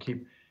necessary to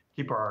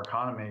keep our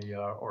economy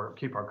or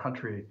keep our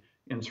country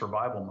in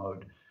survival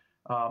mode.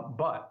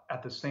 But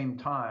at the same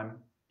time,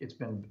 it's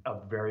been a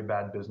very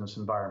bad business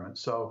environment.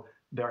 So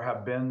there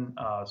have been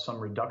some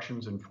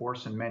reductions in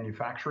force in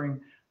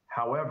manufacturing.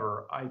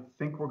 However, I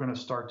think we're going to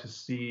start to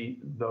see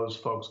those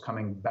folks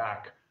coming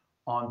back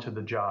onto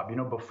the job.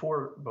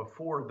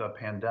 Before the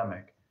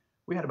pandemic,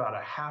 we had about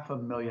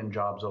 500,000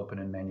 jobs open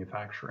in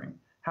manufacturing.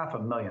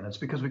 500,000. It's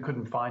because we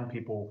couldn't find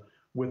people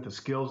with the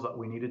skills that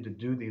we needed to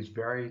do these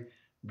very,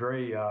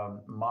 very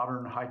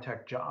modern,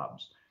 high-tech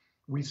jobs.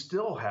 We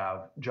still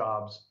have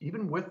jobs,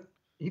 even with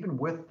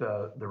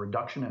the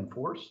reduction in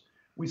force.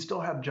 We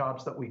still have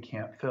jobs that we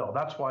can't fill.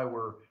 That's why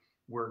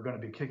we're going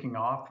to be kicking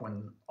off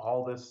when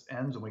all this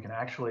ends and we can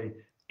actually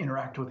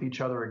interact with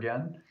each other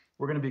again.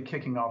 We're going to be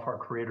kicking off our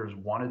Creators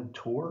Wanted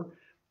tour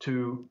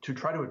to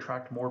try to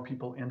attract more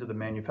people into the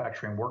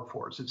manufacturing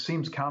workforce. It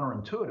seems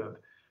counterintuitive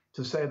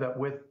to say that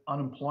with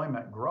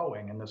unemployment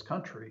growing in this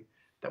country,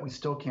 that we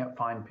still can't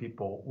find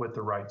people with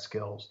the right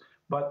skills.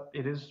 But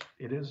it is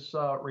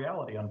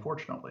reality,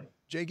 unfortunately.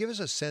 Jay, give us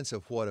a sense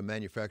of what a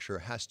manufacturer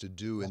has to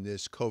do in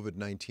this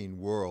COVID-19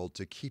 world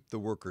to keep the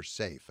workers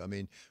safe. I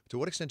mean, to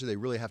what extent do they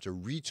really have to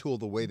retool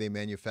the way they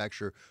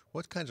manufacture?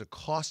 What kinds of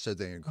costs are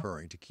they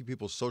incurring to keep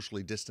people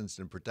socially distanced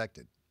and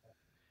protected?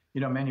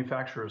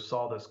 Manufacturers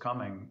saw this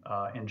coming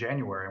in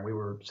January, and we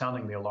were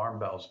sounding the alarm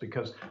bells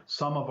because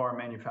some of our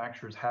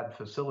manufacturers had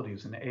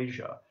facilities in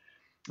Asia.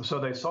 So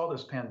they saw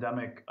this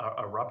pandemic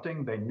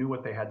erupting. They knew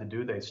what they had to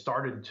do. They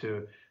started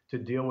to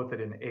deal with it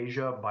in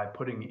Asia by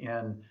putting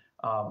in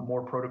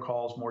more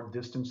protocols, more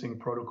distancing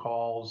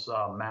protocols,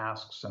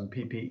 masks and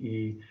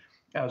PPE,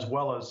 as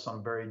well as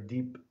some very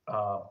deep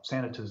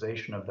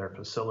sanitization of their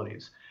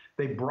facilities.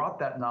 They brought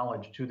that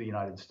knowledge to the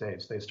United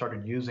States. They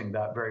started using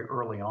that very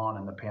early on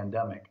in the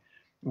pandemic.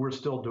 We're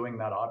still doing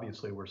that,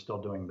 obviously, we're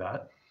still doing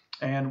that.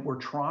 And we're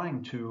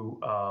trying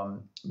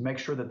to make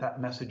sure that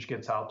that message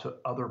gets out to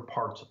other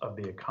parts of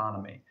the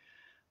economy.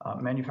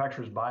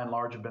 Manufacturers, by and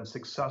large, have been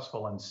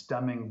successful in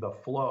stemming the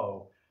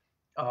flow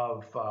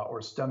of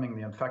or stemming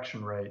the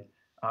infection rate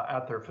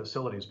at their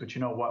facilities. But you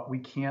know what? We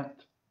can't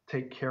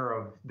take care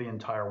of the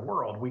entire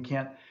world. We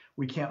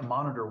can't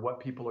monitor what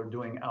people are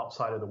doing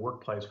outside of the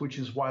workplace, which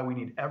is why we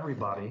need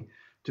everybody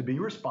to be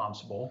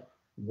responsible,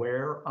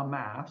 wear a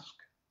mask.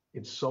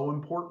 It's so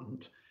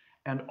important.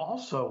 And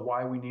also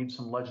why we need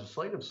some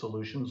legislative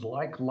solutions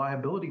like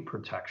liability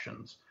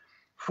protections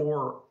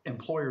for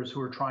employers who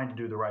are trying to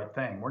do the right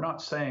thing. We're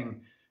not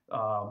saying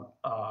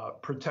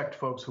protect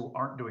folks who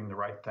aren't doing the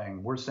right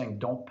thing. We're saying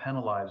don't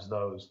penalize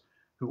those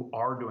who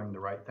are doing the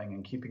right thing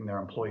and keeping their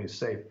employees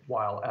safe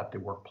while at the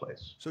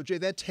workplace. So, Jay,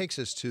 that takes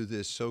us to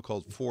this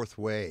so-called fourth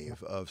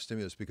wave of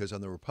stimulus, because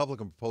on the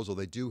Republican proposal,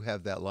 they do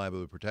have that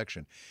liability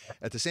protection.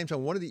 At the same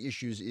time, one of the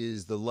issues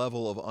is the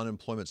level of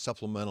unemployment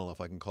supplemental,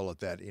 if I can call it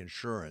that,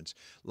 insurance.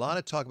 A lot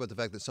of talk about the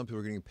fact that some people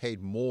are getting paid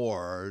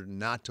more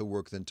not to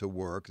work than to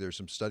work. There's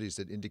some studies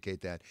that indicate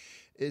that.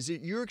 Is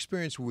it your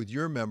experience with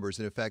your members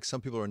that, in fact,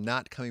 some people are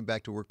not coming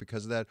back to work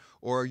because of that,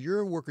 or are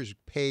your workers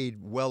paid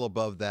well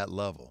above that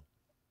level?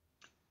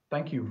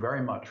 Thank you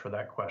very much for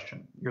that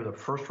question. You're the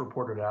first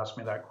reporter to ask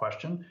me that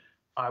question.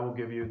 I will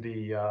give you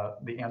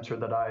the answer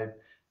that I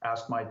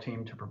asked my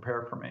team to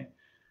prepare for me.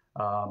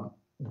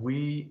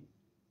 We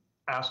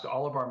asked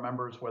all of our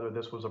members whether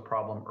this was a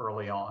problem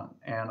early on,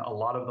 and a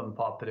lot of them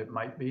thought that it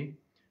might be.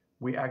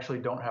 We actually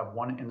don't have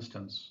one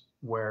instance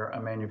where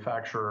a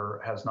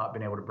manufacturer has not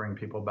been able to bring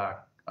people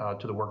back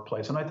to the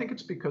workplace. And I think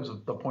it's because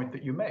of the point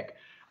that you make.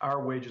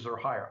 Our wages are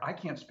higher. I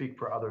can't speak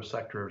for other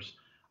sectors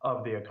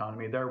of the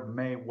economy. There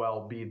may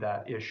well be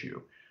that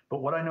issue.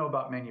 But what I know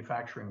about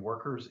manufacturing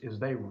workers is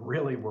they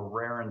really were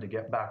raring to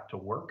get back to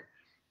work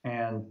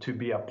and to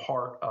be a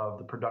part of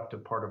the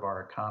productive part of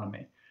our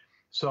economy.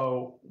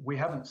 So we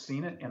haven't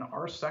seen it in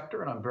our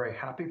sector, and I'm very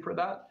happy for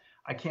that.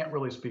 I can't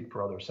really speak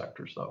for other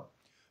sectors, though.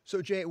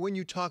 So, Jay, when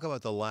you talk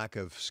about the lack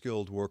of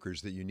skilled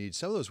workers that you need,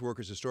 some of those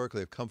workers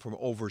historically have come from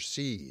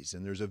overseas,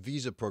 and there's a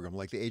visa program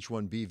like the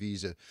H-1B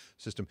visa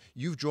system.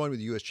 You've joined with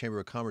the U.S. Chamber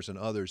of Commerce and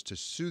others to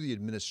sue the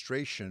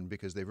administration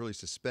because they've really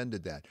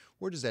suspended that.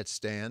 Where does that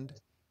stand?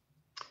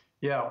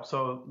 Yeah,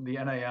 so the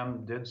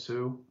NAM did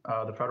sue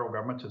the federal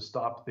government to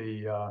stop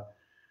the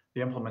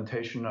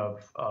implementation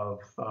of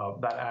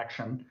that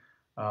action.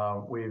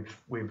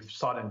 We've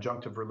sought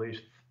injunctive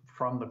relief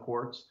from the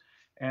courts,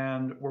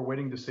 and we're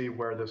waiting to see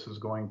where this is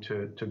going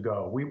to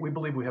go. We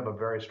believe we have a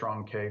very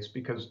strong case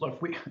because,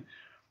 look, we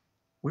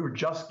were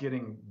just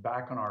getting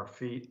back on our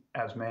feet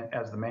as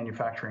the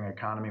manufacturing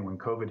economy when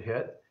COVID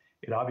hit.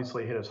 It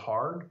obviously hit us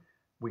hard.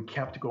 We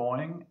kept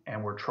going,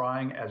 and we're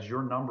trying, as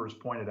your numbers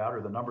pointed out, or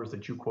the numbers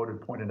that you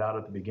quoted pointed out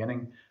at the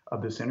beginning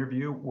of this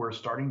interview, we're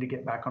starting to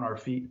get back on our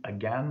feet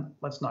again.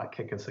 Let's not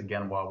kick us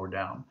again while we're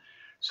down.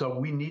 So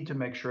we need to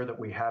make sure that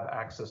we have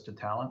access to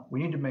talent.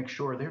 We need to make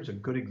sure there's a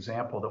good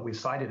example that we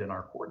cited in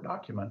our court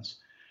documents.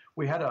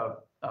 We had a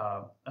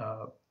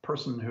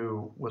person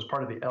who was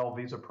part of the L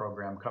visa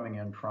program coming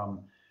in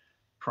from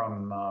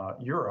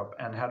Europe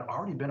and had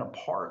already been a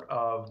part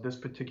of this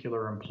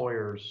particular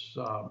employer's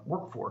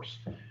workforce.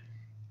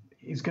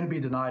 He's going to be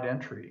denied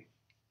entry.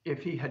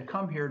 If he had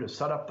come here to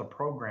set up the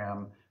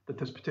program that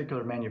this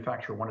particular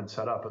manufacturer wanted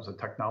set up as a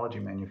technology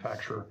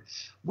manufacturer,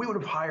 we would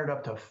have hired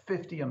up to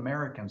 50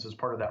 Americans as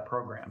part of that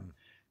program.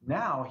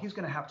 Now he's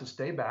going to have to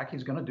stay back.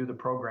 He's going to do the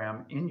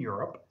program in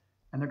Europe,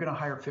 and they're going to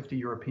hire 50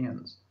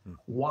 Europeans.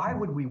 Why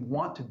would we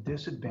want to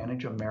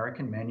disadvantage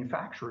American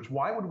manufacturers?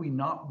 Why would we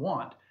not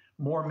want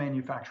more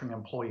manufacturing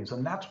employees?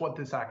 And that's what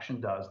this action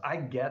does. I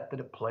get that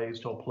it plays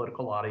to a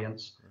political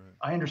audience.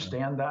 I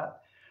understand that.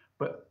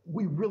 But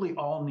we really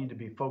all need to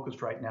be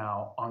focused right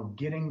now on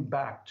getting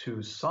back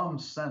to some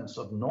sense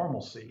of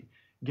normalcy,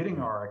 getting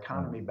our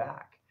economy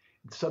back.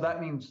 So that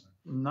means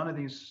none of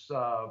these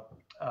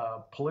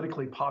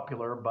politically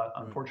popular, but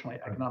unfortunately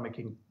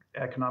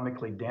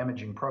economically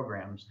damaging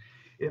programs.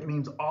 It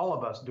means all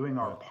of us doing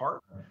our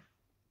part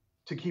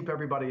to keep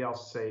everybody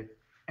else safe.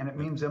 And it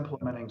means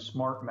implementing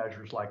smart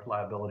measures like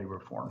liability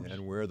reforms.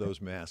 And wear those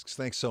masks.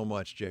 Thanks so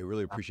much, Jay.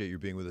 Really appreciate you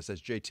being with us.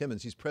 That's Jay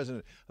Timmons. He's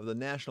president of the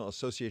National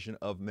Association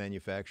of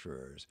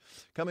Manufacturers.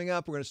 Coming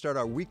up, we're going to start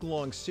our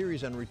week-long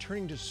series on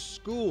returning to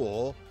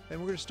school. And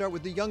we're going to start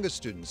with the youngest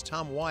students.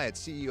 Tom Wyatt,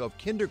 CEO of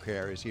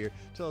Kindercare, is here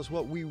to tell us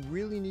what we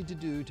really need to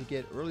do to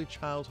get early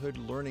childhood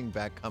learning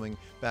coming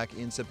back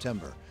in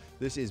September.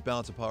 This is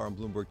Balance of Power on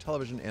Bloomberg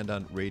Television and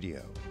on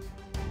radio.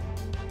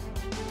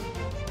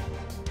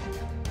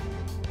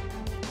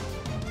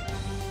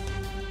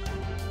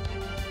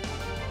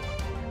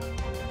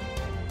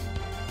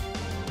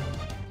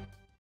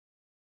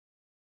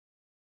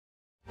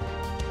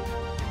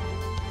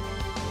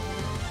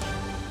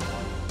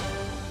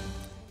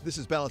 This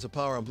is Balance of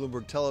Power on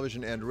Bloomberg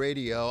Television and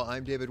radio.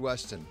 I'm David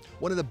Weston.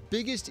 One of the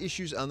biggest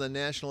issues on the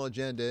national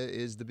agenda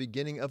is the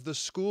beginning of the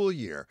school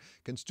year.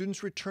 Can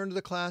students return to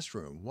the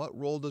classroom? What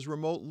role does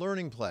remote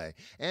learning play?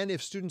 And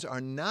if students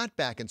are not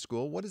back in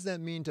school, what does that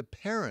mean to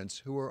parents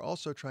who are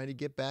also trying to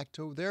get back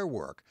to their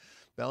work?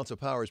 Balance of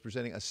Power is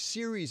presenting a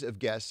series of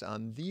guests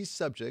on these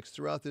subjects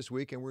throughout this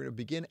week, and we're going to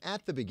begin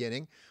at the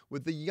beginning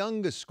with the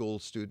youngest school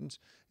students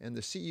and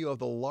the CEO of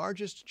the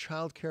largest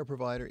child care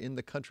provider in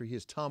the country. He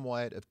is Tom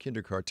Wyatt of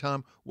Kindercare.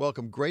 Tom,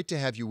 welcome. Great to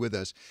have you with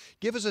us.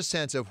 Give us a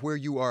sense of where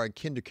you are at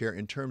Kindercare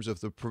in terms of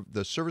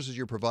the services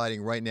you're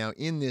providing right now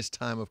in this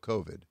time of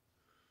COVID.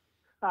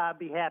 I'd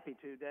be happy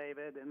to,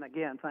 David. And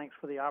again, thanks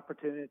for the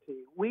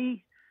opportunity.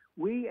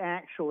 We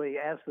actually,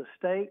 as the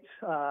states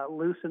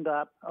loosened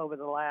up over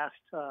the last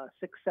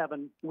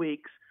 6-7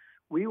 weeks,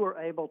 we were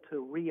able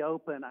to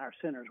reopen our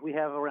centers. We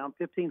have around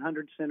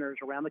 1,500 centers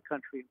around the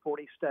country in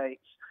 40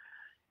 states.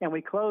 And we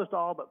closed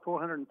all but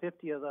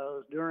 450 of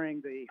those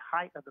during the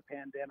height of the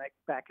pandemic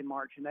back in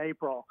March and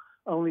April,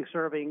 only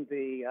serving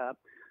the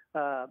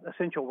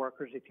essential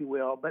workers, if you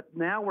will. But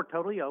now we're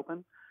totally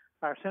open.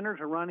 Our centers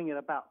are running at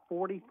about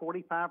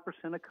 40-45%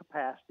 of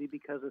capacity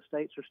because the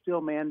states are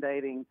still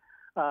mandating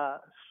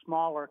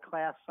smaller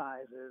class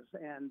sizes,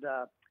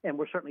 and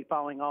we're certainly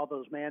following all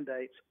those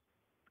mandates.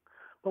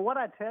 But what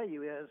I tell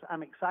you is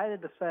I'm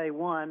excited to say,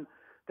 one,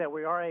 that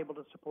we are able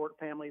to support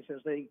families as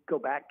they go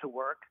back to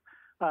work.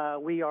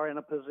 We are in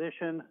a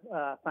position,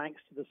 thanks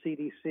to the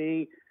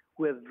CDC,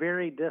 with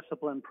very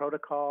disciplined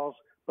protocols,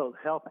 both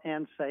health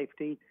and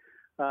safety.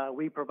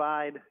 We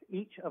provide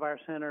each of our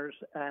centers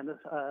and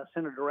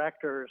center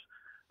directors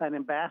an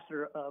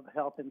ambassador of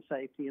health and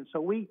safety. And so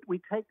we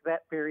take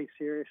that very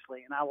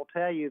seriously. And I will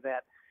tell you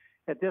that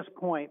at this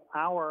point,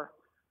 our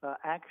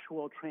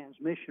actual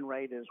transmission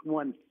rate is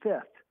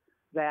 1/5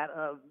 that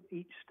of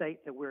each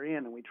state that we're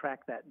in, and we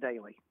track that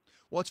daily.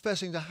 Well, it's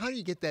fascinating. How do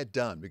you get that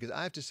done? Because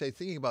I have to say,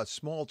 thinking about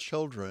small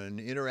children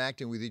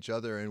interacting with each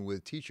other and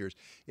with teachers,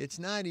 it's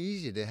not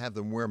easy to have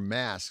them wear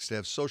masks, to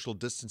have social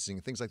distancing,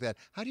 things like that.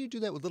 How do you do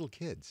that with little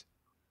kids?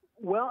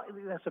 Well,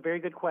 that's a very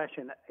good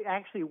question.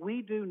 Actually,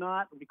 we do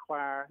not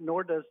require,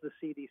 nor does the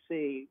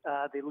CDC,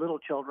 the little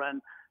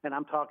children, and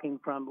I'm talking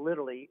from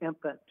literally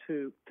infant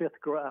to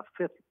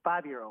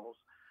 5-year-olds,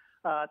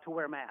 to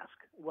wear masks.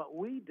 What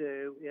we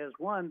do is,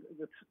 one,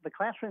 the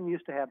classroom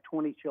used to have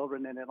 20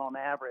 children in it on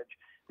average.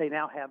 They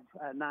now have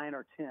 9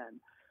 or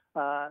 10.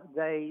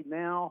 They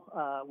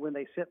now, when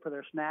they sit for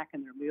their snack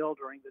and their meal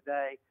during the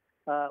day,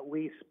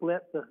 we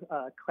split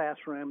the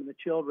classroom and the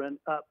children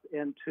up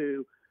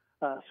into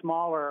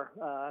smaller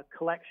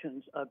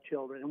collections of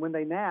children. And when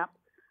they nap,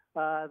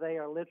 they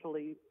are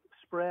literally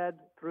spread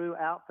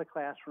throughout the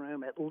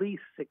classroom at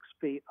least 6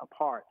 feet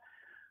apart.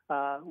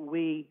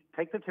 We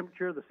take the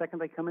temperature the second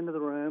they come into the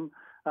room.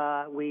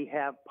 We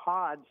have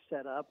pods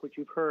set up, which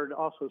you've heard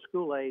also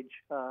school-age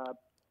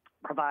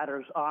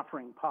providers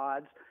offering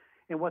pods.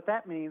 And what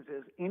that means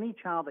is any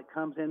child that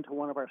comes into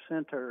one of our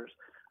centers,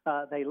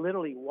 they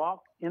literally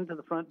walk into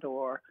the front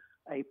door.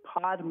 A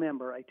pod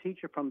member, a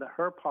teacher from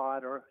her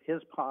pod or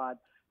his pod,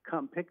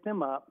 come pick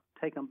them up,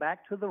 take them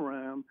back to the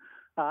room,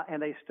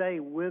 and they stay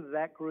with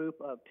that group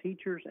of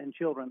teachers and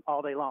children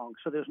all day long.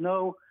 So there's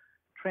no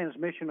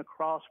transmission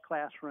across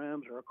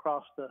classrooms or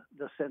across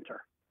the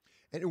center.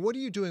 And what are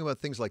you doing about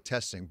things like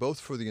testing,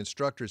 both for the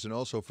instructors and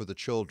also for the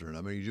children?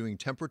 I mean, are you doing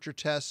temperature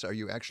tests? Are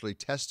you actually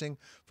testing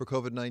for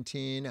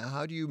COVID-19?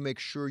 How do you make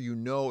sure you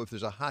know if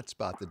there's a hot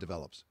spot that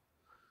develops?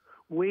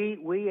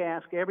 We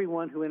ask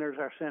everyone who enters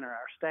our center,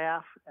 our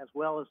staff, as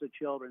well as the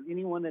children,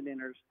 anyone that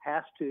enters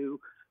has to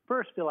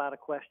first fill out a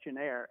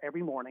questionnaire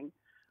every morning,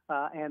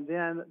 and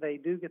then they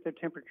do get their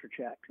temperature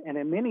checked. And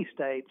in many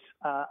states,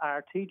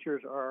 our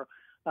teachers are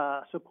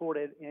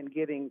supported in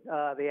getting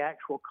the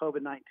actual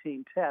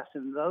COVID-19 test.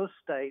 In those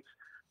states,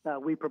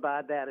 we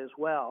provide that as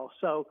well.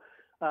 So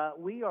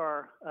we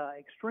are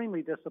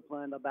extremely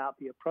disciplined about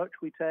the approach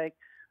we take.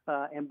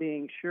 And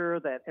being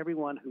sure that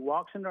everyone who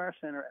walks into our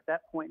center at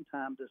that point in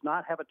time does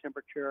not have a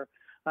temperature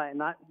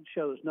and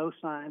shows no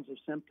signs of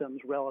symptoms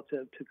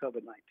relative to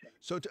COVID-19.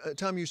 So,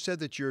 Tom, you said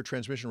that your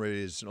transmission rate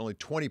is only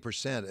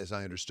 20%, as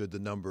I understood the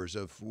numbers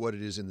of what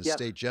it is in the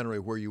state generally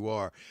where you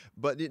are.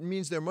 But it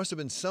means there must have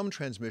been some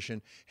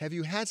transmission. Have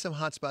you had some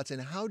hotspots,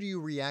 and how do you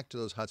react to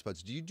those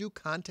hotspots? Do you do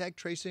contact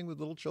tracing with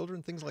little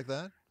children, things like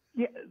that?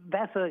 Yeah,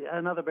 that's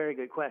another very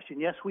good question.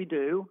 Yes, we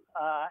do.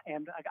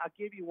 And I'll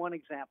give you one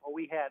example.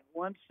 We had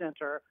one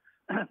center,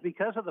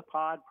 because of the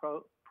pod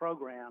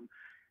program,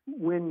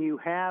 when you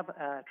have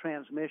a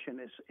transmission,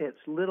 it's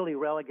literally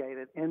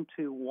relegated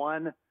into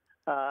one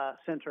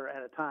center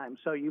at a time.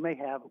 So you may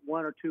have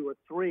 1 or 2 or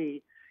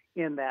 3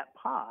 in that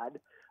pod,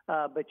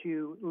 but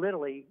you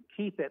literally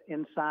keep it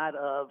inside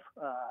of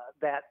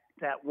that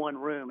one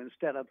room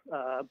instead of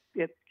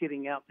it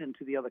getting out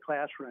into the other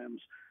classrooms.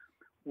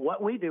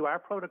 What we do, our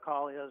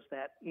protocol is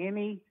that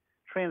any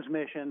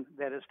transmission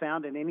that is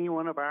found in any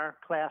one of our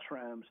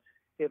classrooms,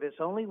 if it's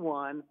only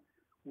one,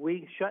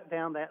 we shut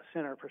down that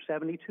center for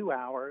 72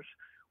 hours.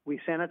 We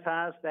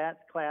sanitize that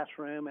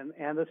classroom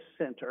and the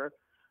center,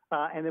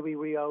 and then we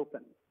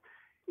reopen.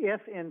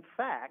 If in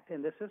fact,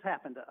 and this has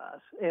happened to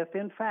us, if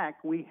in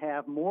fact we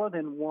have more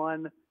than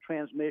one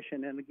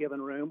transmission in a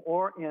given room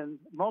or in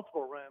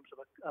multiple rooms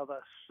of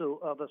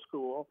a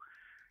school,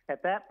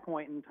 at that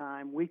point in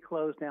time, we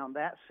close down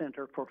that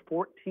center for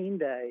 14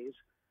 days.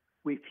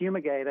 We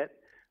fumigate it,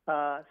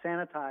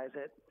 sanitize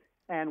it,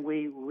 and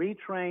we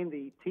retrain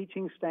the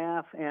teaching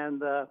staff and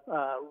the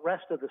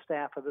rest of the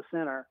staff of the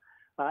center,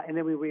 and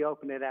then we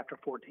reopen it after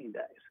 14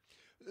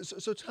 days.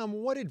 So, Tom,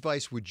 what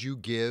advice would you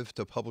give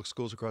to public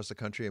schools across the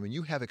country? I mean,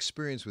 you have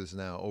experience with this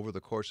now over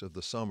the course of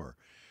the summer.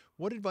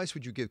 What advice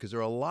would you give? Because there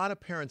are a lot of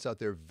parents out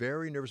there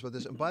very nervous about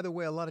this. And by the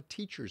way, a lot of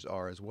teachers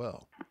are as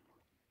well.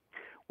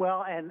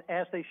 Well, and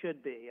as they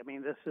should be. I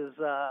mean,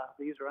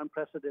 these are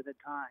unprecedented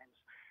times.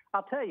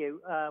 I'll tell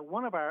you,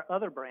 one of our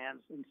other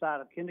brands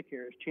inside of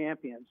Kindercare is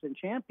Champions. And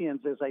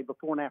Champions is a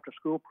before and after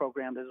school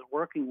program that is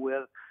working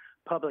with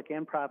public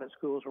and private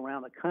schools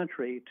around the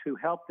country to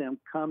help them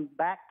come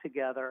back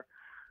together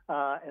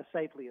as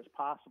safely as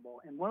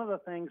possible. And one of the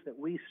things that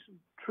we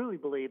truly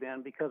believe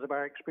in because of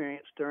our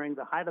experience during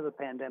the height of the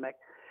pandemic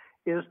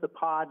is the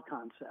pod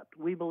concept.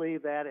 We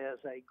believe that is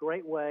a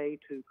great way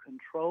to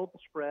control the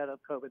spread of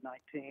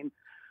COVID-19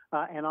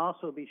 and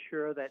also be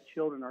sure that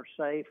children are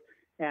safe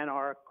and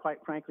are, quite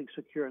frankly,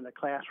 secure in the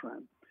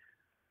classroom.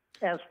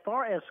 As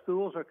far as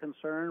schools are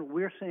concerned,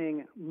 we're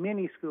seeing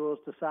many schools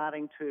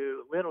deciding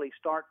to literally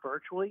start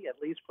virtually,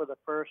 at least for the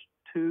first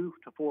 2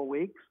 to 4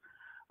 weeks,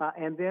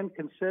 and then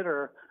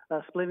consider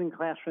splitting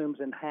classrooms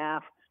in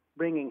half,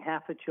 bringing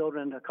half the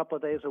children a couple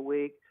of days a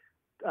week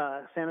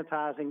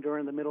sanitizing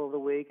during the middle of the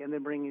week and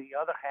then bringing the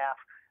other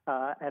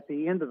half at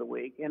the end of the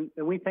week. And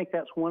we think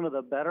that's one of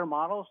the better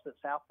models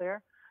that's out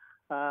there.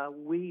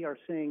 We are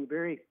seeing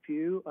very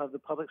few of the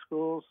public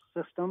schools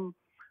system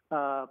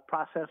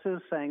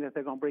processes saying that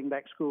they're going to bring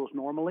back schools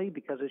normally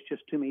because it's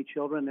just too many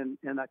children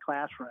in a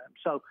classroom.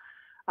 So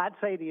I'd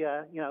say to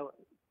you,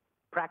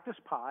 practice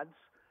pods,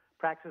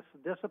 practice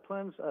the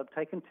disciplines of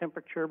taking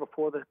temperature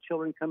before the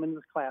children come into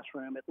the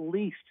classroom at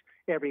least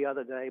every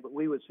other day, but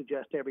we would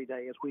suggest every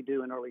day as we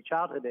do in early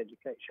childhood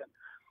education.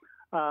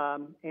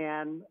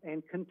 And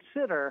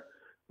consider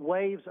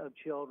waves of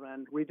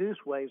children, reduce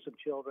waves of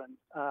children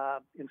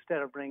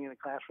instead of bringing the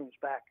classrooms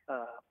back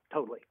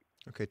totally.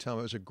 Okay, Tom,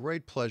 it was a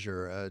great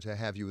pleasure to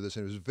have you with us,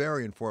 and it was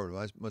very informative.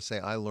 I must say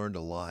I learned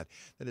a lot.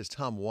 That is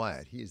Tom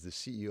Wyatt. He is the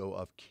CEO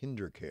of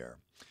Kindercare.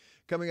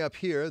 Coming up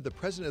here, the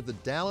president of the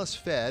Dallas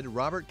Fed,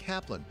 Robert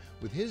Kaplan,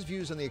 with his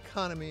views on the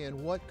economy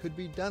and what could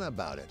be done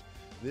about it.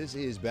 This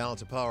is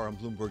Balance of Power on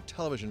Bloomberg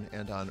Television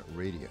and on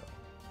radio.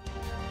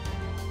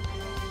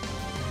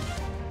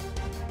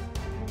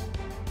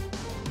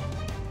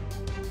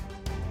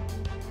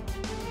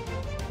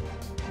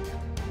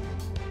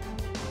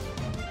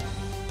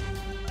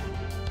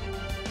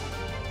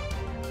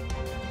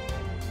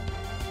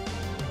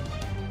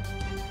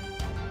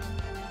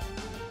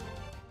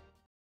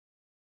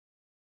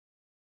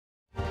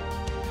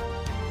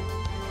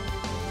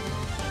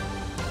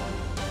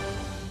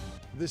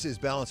 This is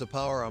Balance of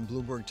Power on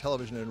Bloomberg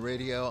Television and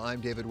Radio.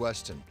 I'm David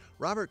Weston.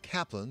 Robert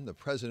Kaplan, the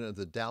president of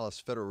the Dallas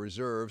Federal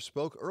Reserve,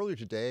 spoke earlier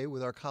today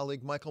with our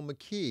colleague Michael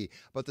McKee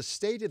about the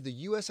state of the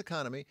U.S.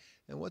 economy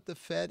and what the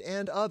Fed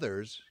and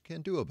others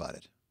can do about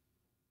it.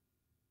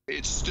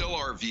 It's still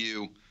our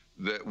view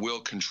that we'll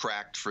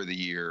contract for the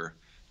year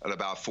at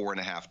about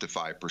 4.5% to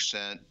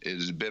 5%. It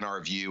has been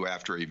our view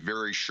after a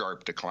very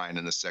sharp decline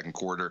in the second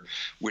quarter.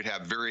 We'd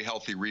have very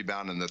healthy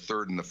rebound in the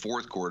third and the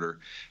fourth quarter.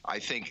 I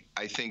think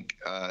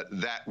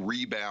that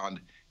rebound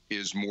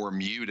is more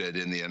muted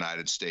in the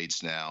United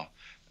States now.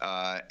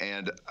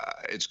 And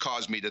it's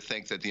caused me to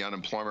think that the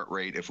unemployment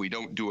rate, if we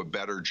don't do a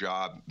better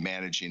job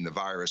managing the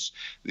virus,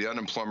 the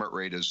unemployment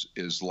rate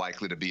is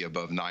likely to be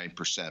above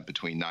 9%,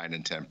 between 9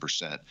 and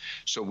 10%.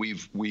 So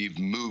we've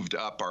moved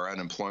up our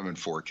unemployment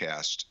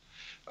forecast.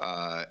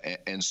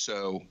 And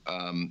so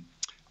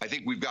I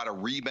think we've got a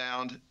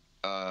rebound,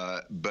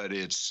 but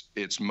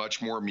it's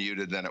much more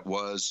muted than it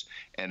was.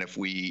 And if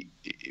we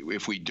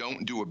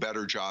don't do a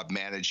better job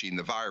managing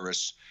the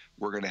virus,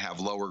 we're going to have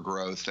lower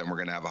growth and we're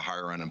going to have a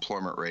higher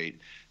unemployment rate.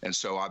 And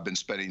so I've been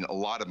spending a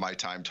lot of my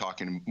time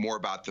talking more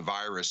about the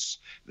virus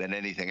than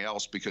anything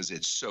else because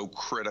it's so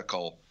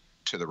critical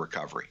to the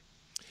recovery.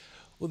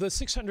 Well, the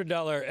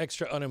 $600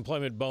 extra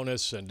unemployment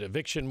bonus and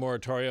eviction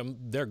moratorium,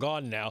 they're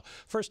gone now.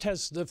 First,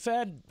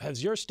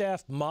 has your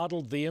staff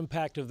modeled the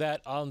impact of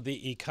that on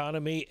the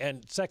economy?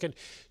 And second,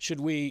 should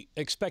we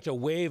expect a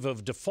wave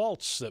of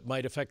defaults that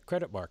might affect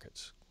credit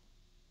markets?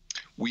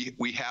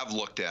 We have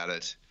looked at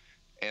it.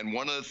 And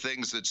one of the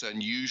things that's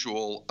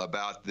unusual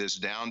about this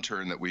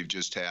downturn that we've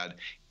just had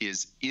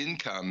is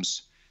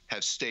incomes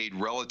have stayed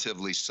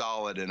relatively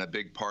solid, and a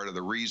big part of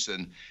the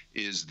reason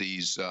is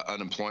these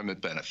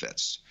unemployment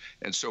benefits.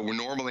 And so we're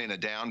normally in a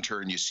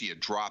downturn, you see a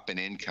drop in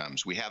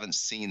incomes. We haven't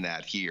seen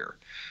that here.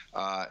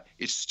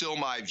 It's still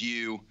my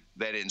view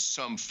that in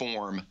some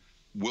form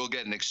we'll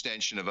get an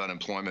extension of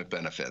unemployment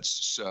benefits.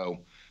 So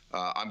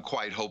I'm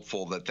quite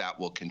hopeful that that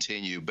will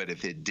continue. But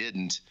if it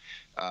didn't,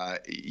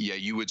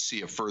 you would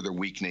see a further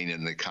weakening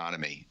in the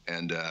economy,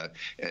 and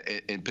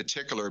in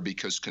particular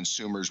because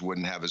consumers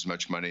wouldn't have as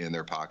much money in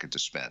their pocket to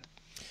spend.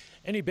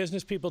 Any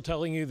business people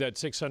telling you that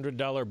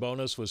 $600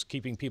 bonus was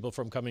keeping people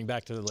from coming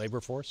back to the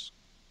labor force?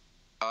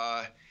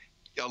 A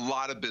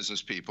lot of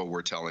business people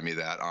were telling me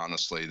that,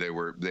 honestly. They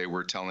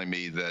were telling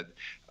me that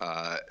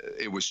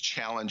it was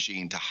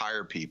challenging to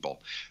hire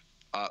people.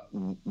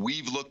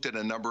 We've looked at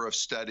a number of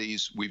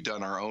studies. We've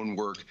done our own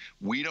work.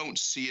 We don't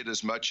see it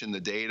as much in the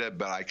data,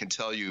 but I can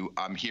tell you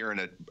I'm hearing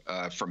it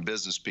from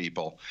business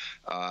people.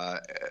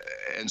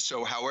 And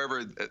so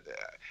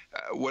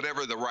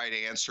whatever the right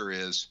answer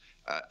is,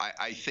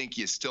 I think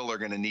you still are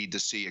going to need to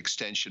see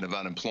extension of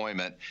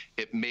unemployment.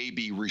 It may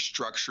be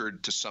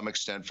restructured to some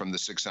extent from the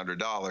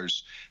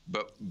 $600,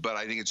 but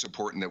I think it's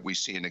important that we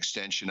see an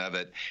extension of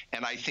it.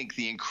 And I think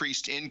the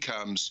increased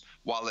incomes,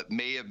 while it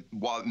may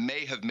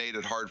have made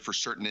it hard for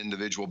certain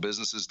individual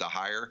businesses to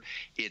hire,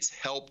 it's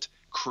helped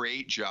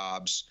create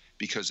jobs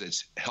because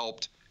it's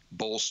helped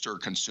bolster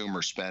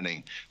consumer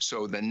spending.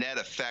 So the net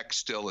effect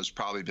still has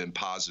probably been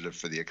positive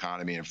for the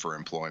economy and for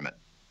employment.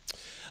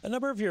 A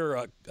number of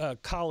your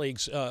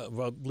colleagues,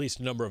 well, at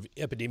least a number of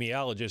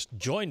epidemiologists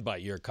joined by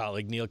your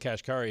colleague, Neil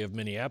Kashkari of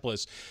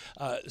Minneapolis,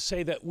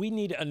 say that we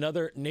need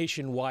another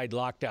nationwide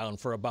lockdown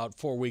for about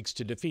 4 weeks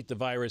to defeat the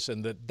virus,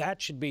 and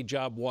that should be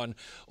job one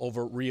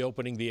over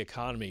reopening the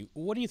economy.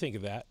 What do you think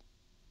of that?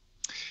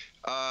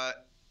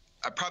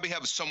 I probably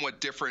have a somewhat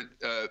different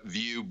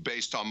view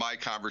based on my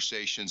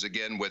conversations,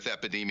 again, with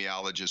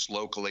epidemiologists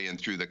locally and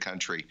through the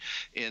country,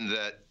 in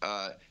that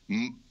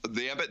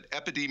the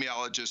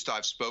epidemiologists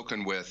I've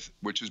spoken with,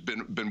 which has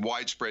been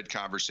widespread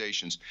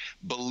conversations,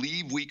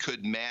 believe we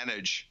could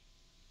manage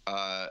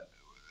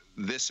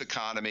this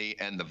economy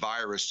and the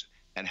virus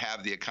and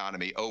have the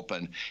economy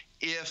open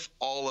if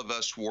all of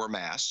us wore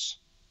masks.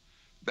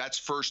 That's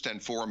first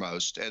and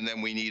foremost, and then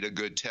we need a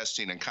good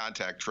testing and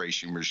contact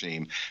tracing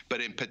regime.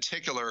 But in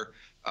particular,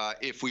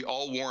 if we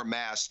all wore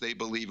masks, they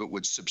believe it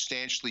would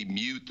substantially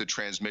mute the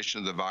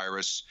transmission of the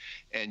virus,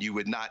 and you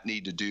would not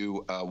need to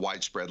do a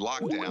widespread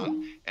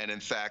lockdown. And in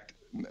fact,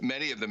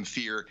 many of them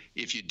fear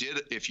if you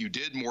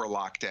did more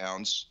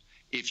lockdowns,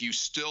 if you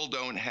still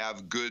don't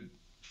have good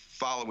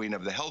following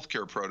of the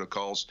healthcare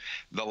protocols,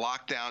 the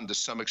lockdown to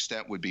some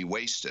extent would be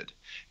wasted.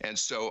 And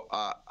so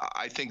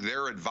I think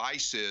their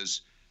advice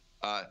is,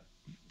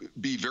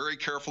 be very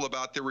careful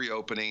about the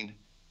reopening,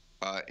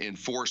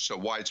 enforce a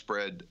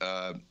widespread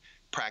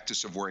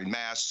practice of wearing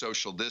masks,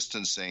 social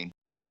distancing.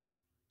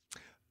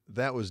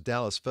 That was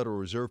Dallas Federal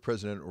Reserve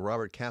President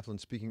Robert Kaplan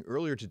speaking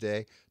earlier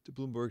today to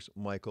Bloomberg's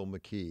Michael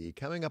McKee.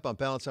 Coming up on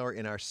Balance Hour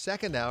in our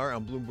second hour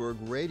on Bloomberg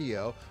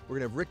Radio, we're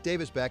going to have Rick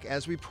Davis back,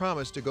 as we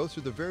promised, to go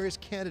through the various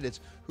candidates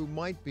who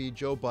might be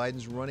Joe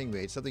Biden's running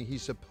mates, something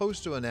he's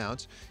supposed to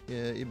announce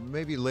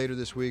maybe later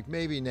this week,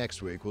 maybe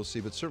next week. We'll see,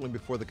 but certainly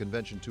before the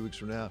convention 2 weeks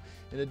from now.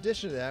 In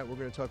addition to that, we're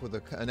going to talk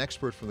with an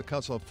expert from the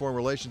Council on Foreign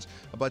Relations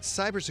about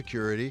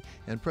cybersecurity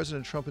and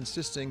President Trump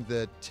insisting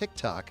that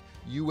TikTok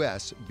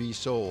U.S. be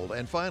sold.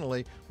 And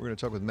finally, we're going to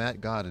talk with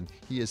Matt Godin.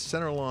 He is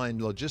Centerline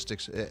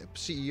Logistics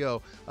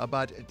CEO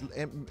about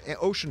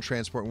ocean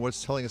transport and what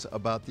it's telling us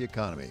about the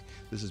economy.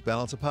 This is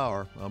Balance of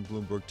Power on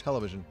Bloomberg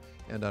Television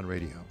and on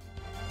radio.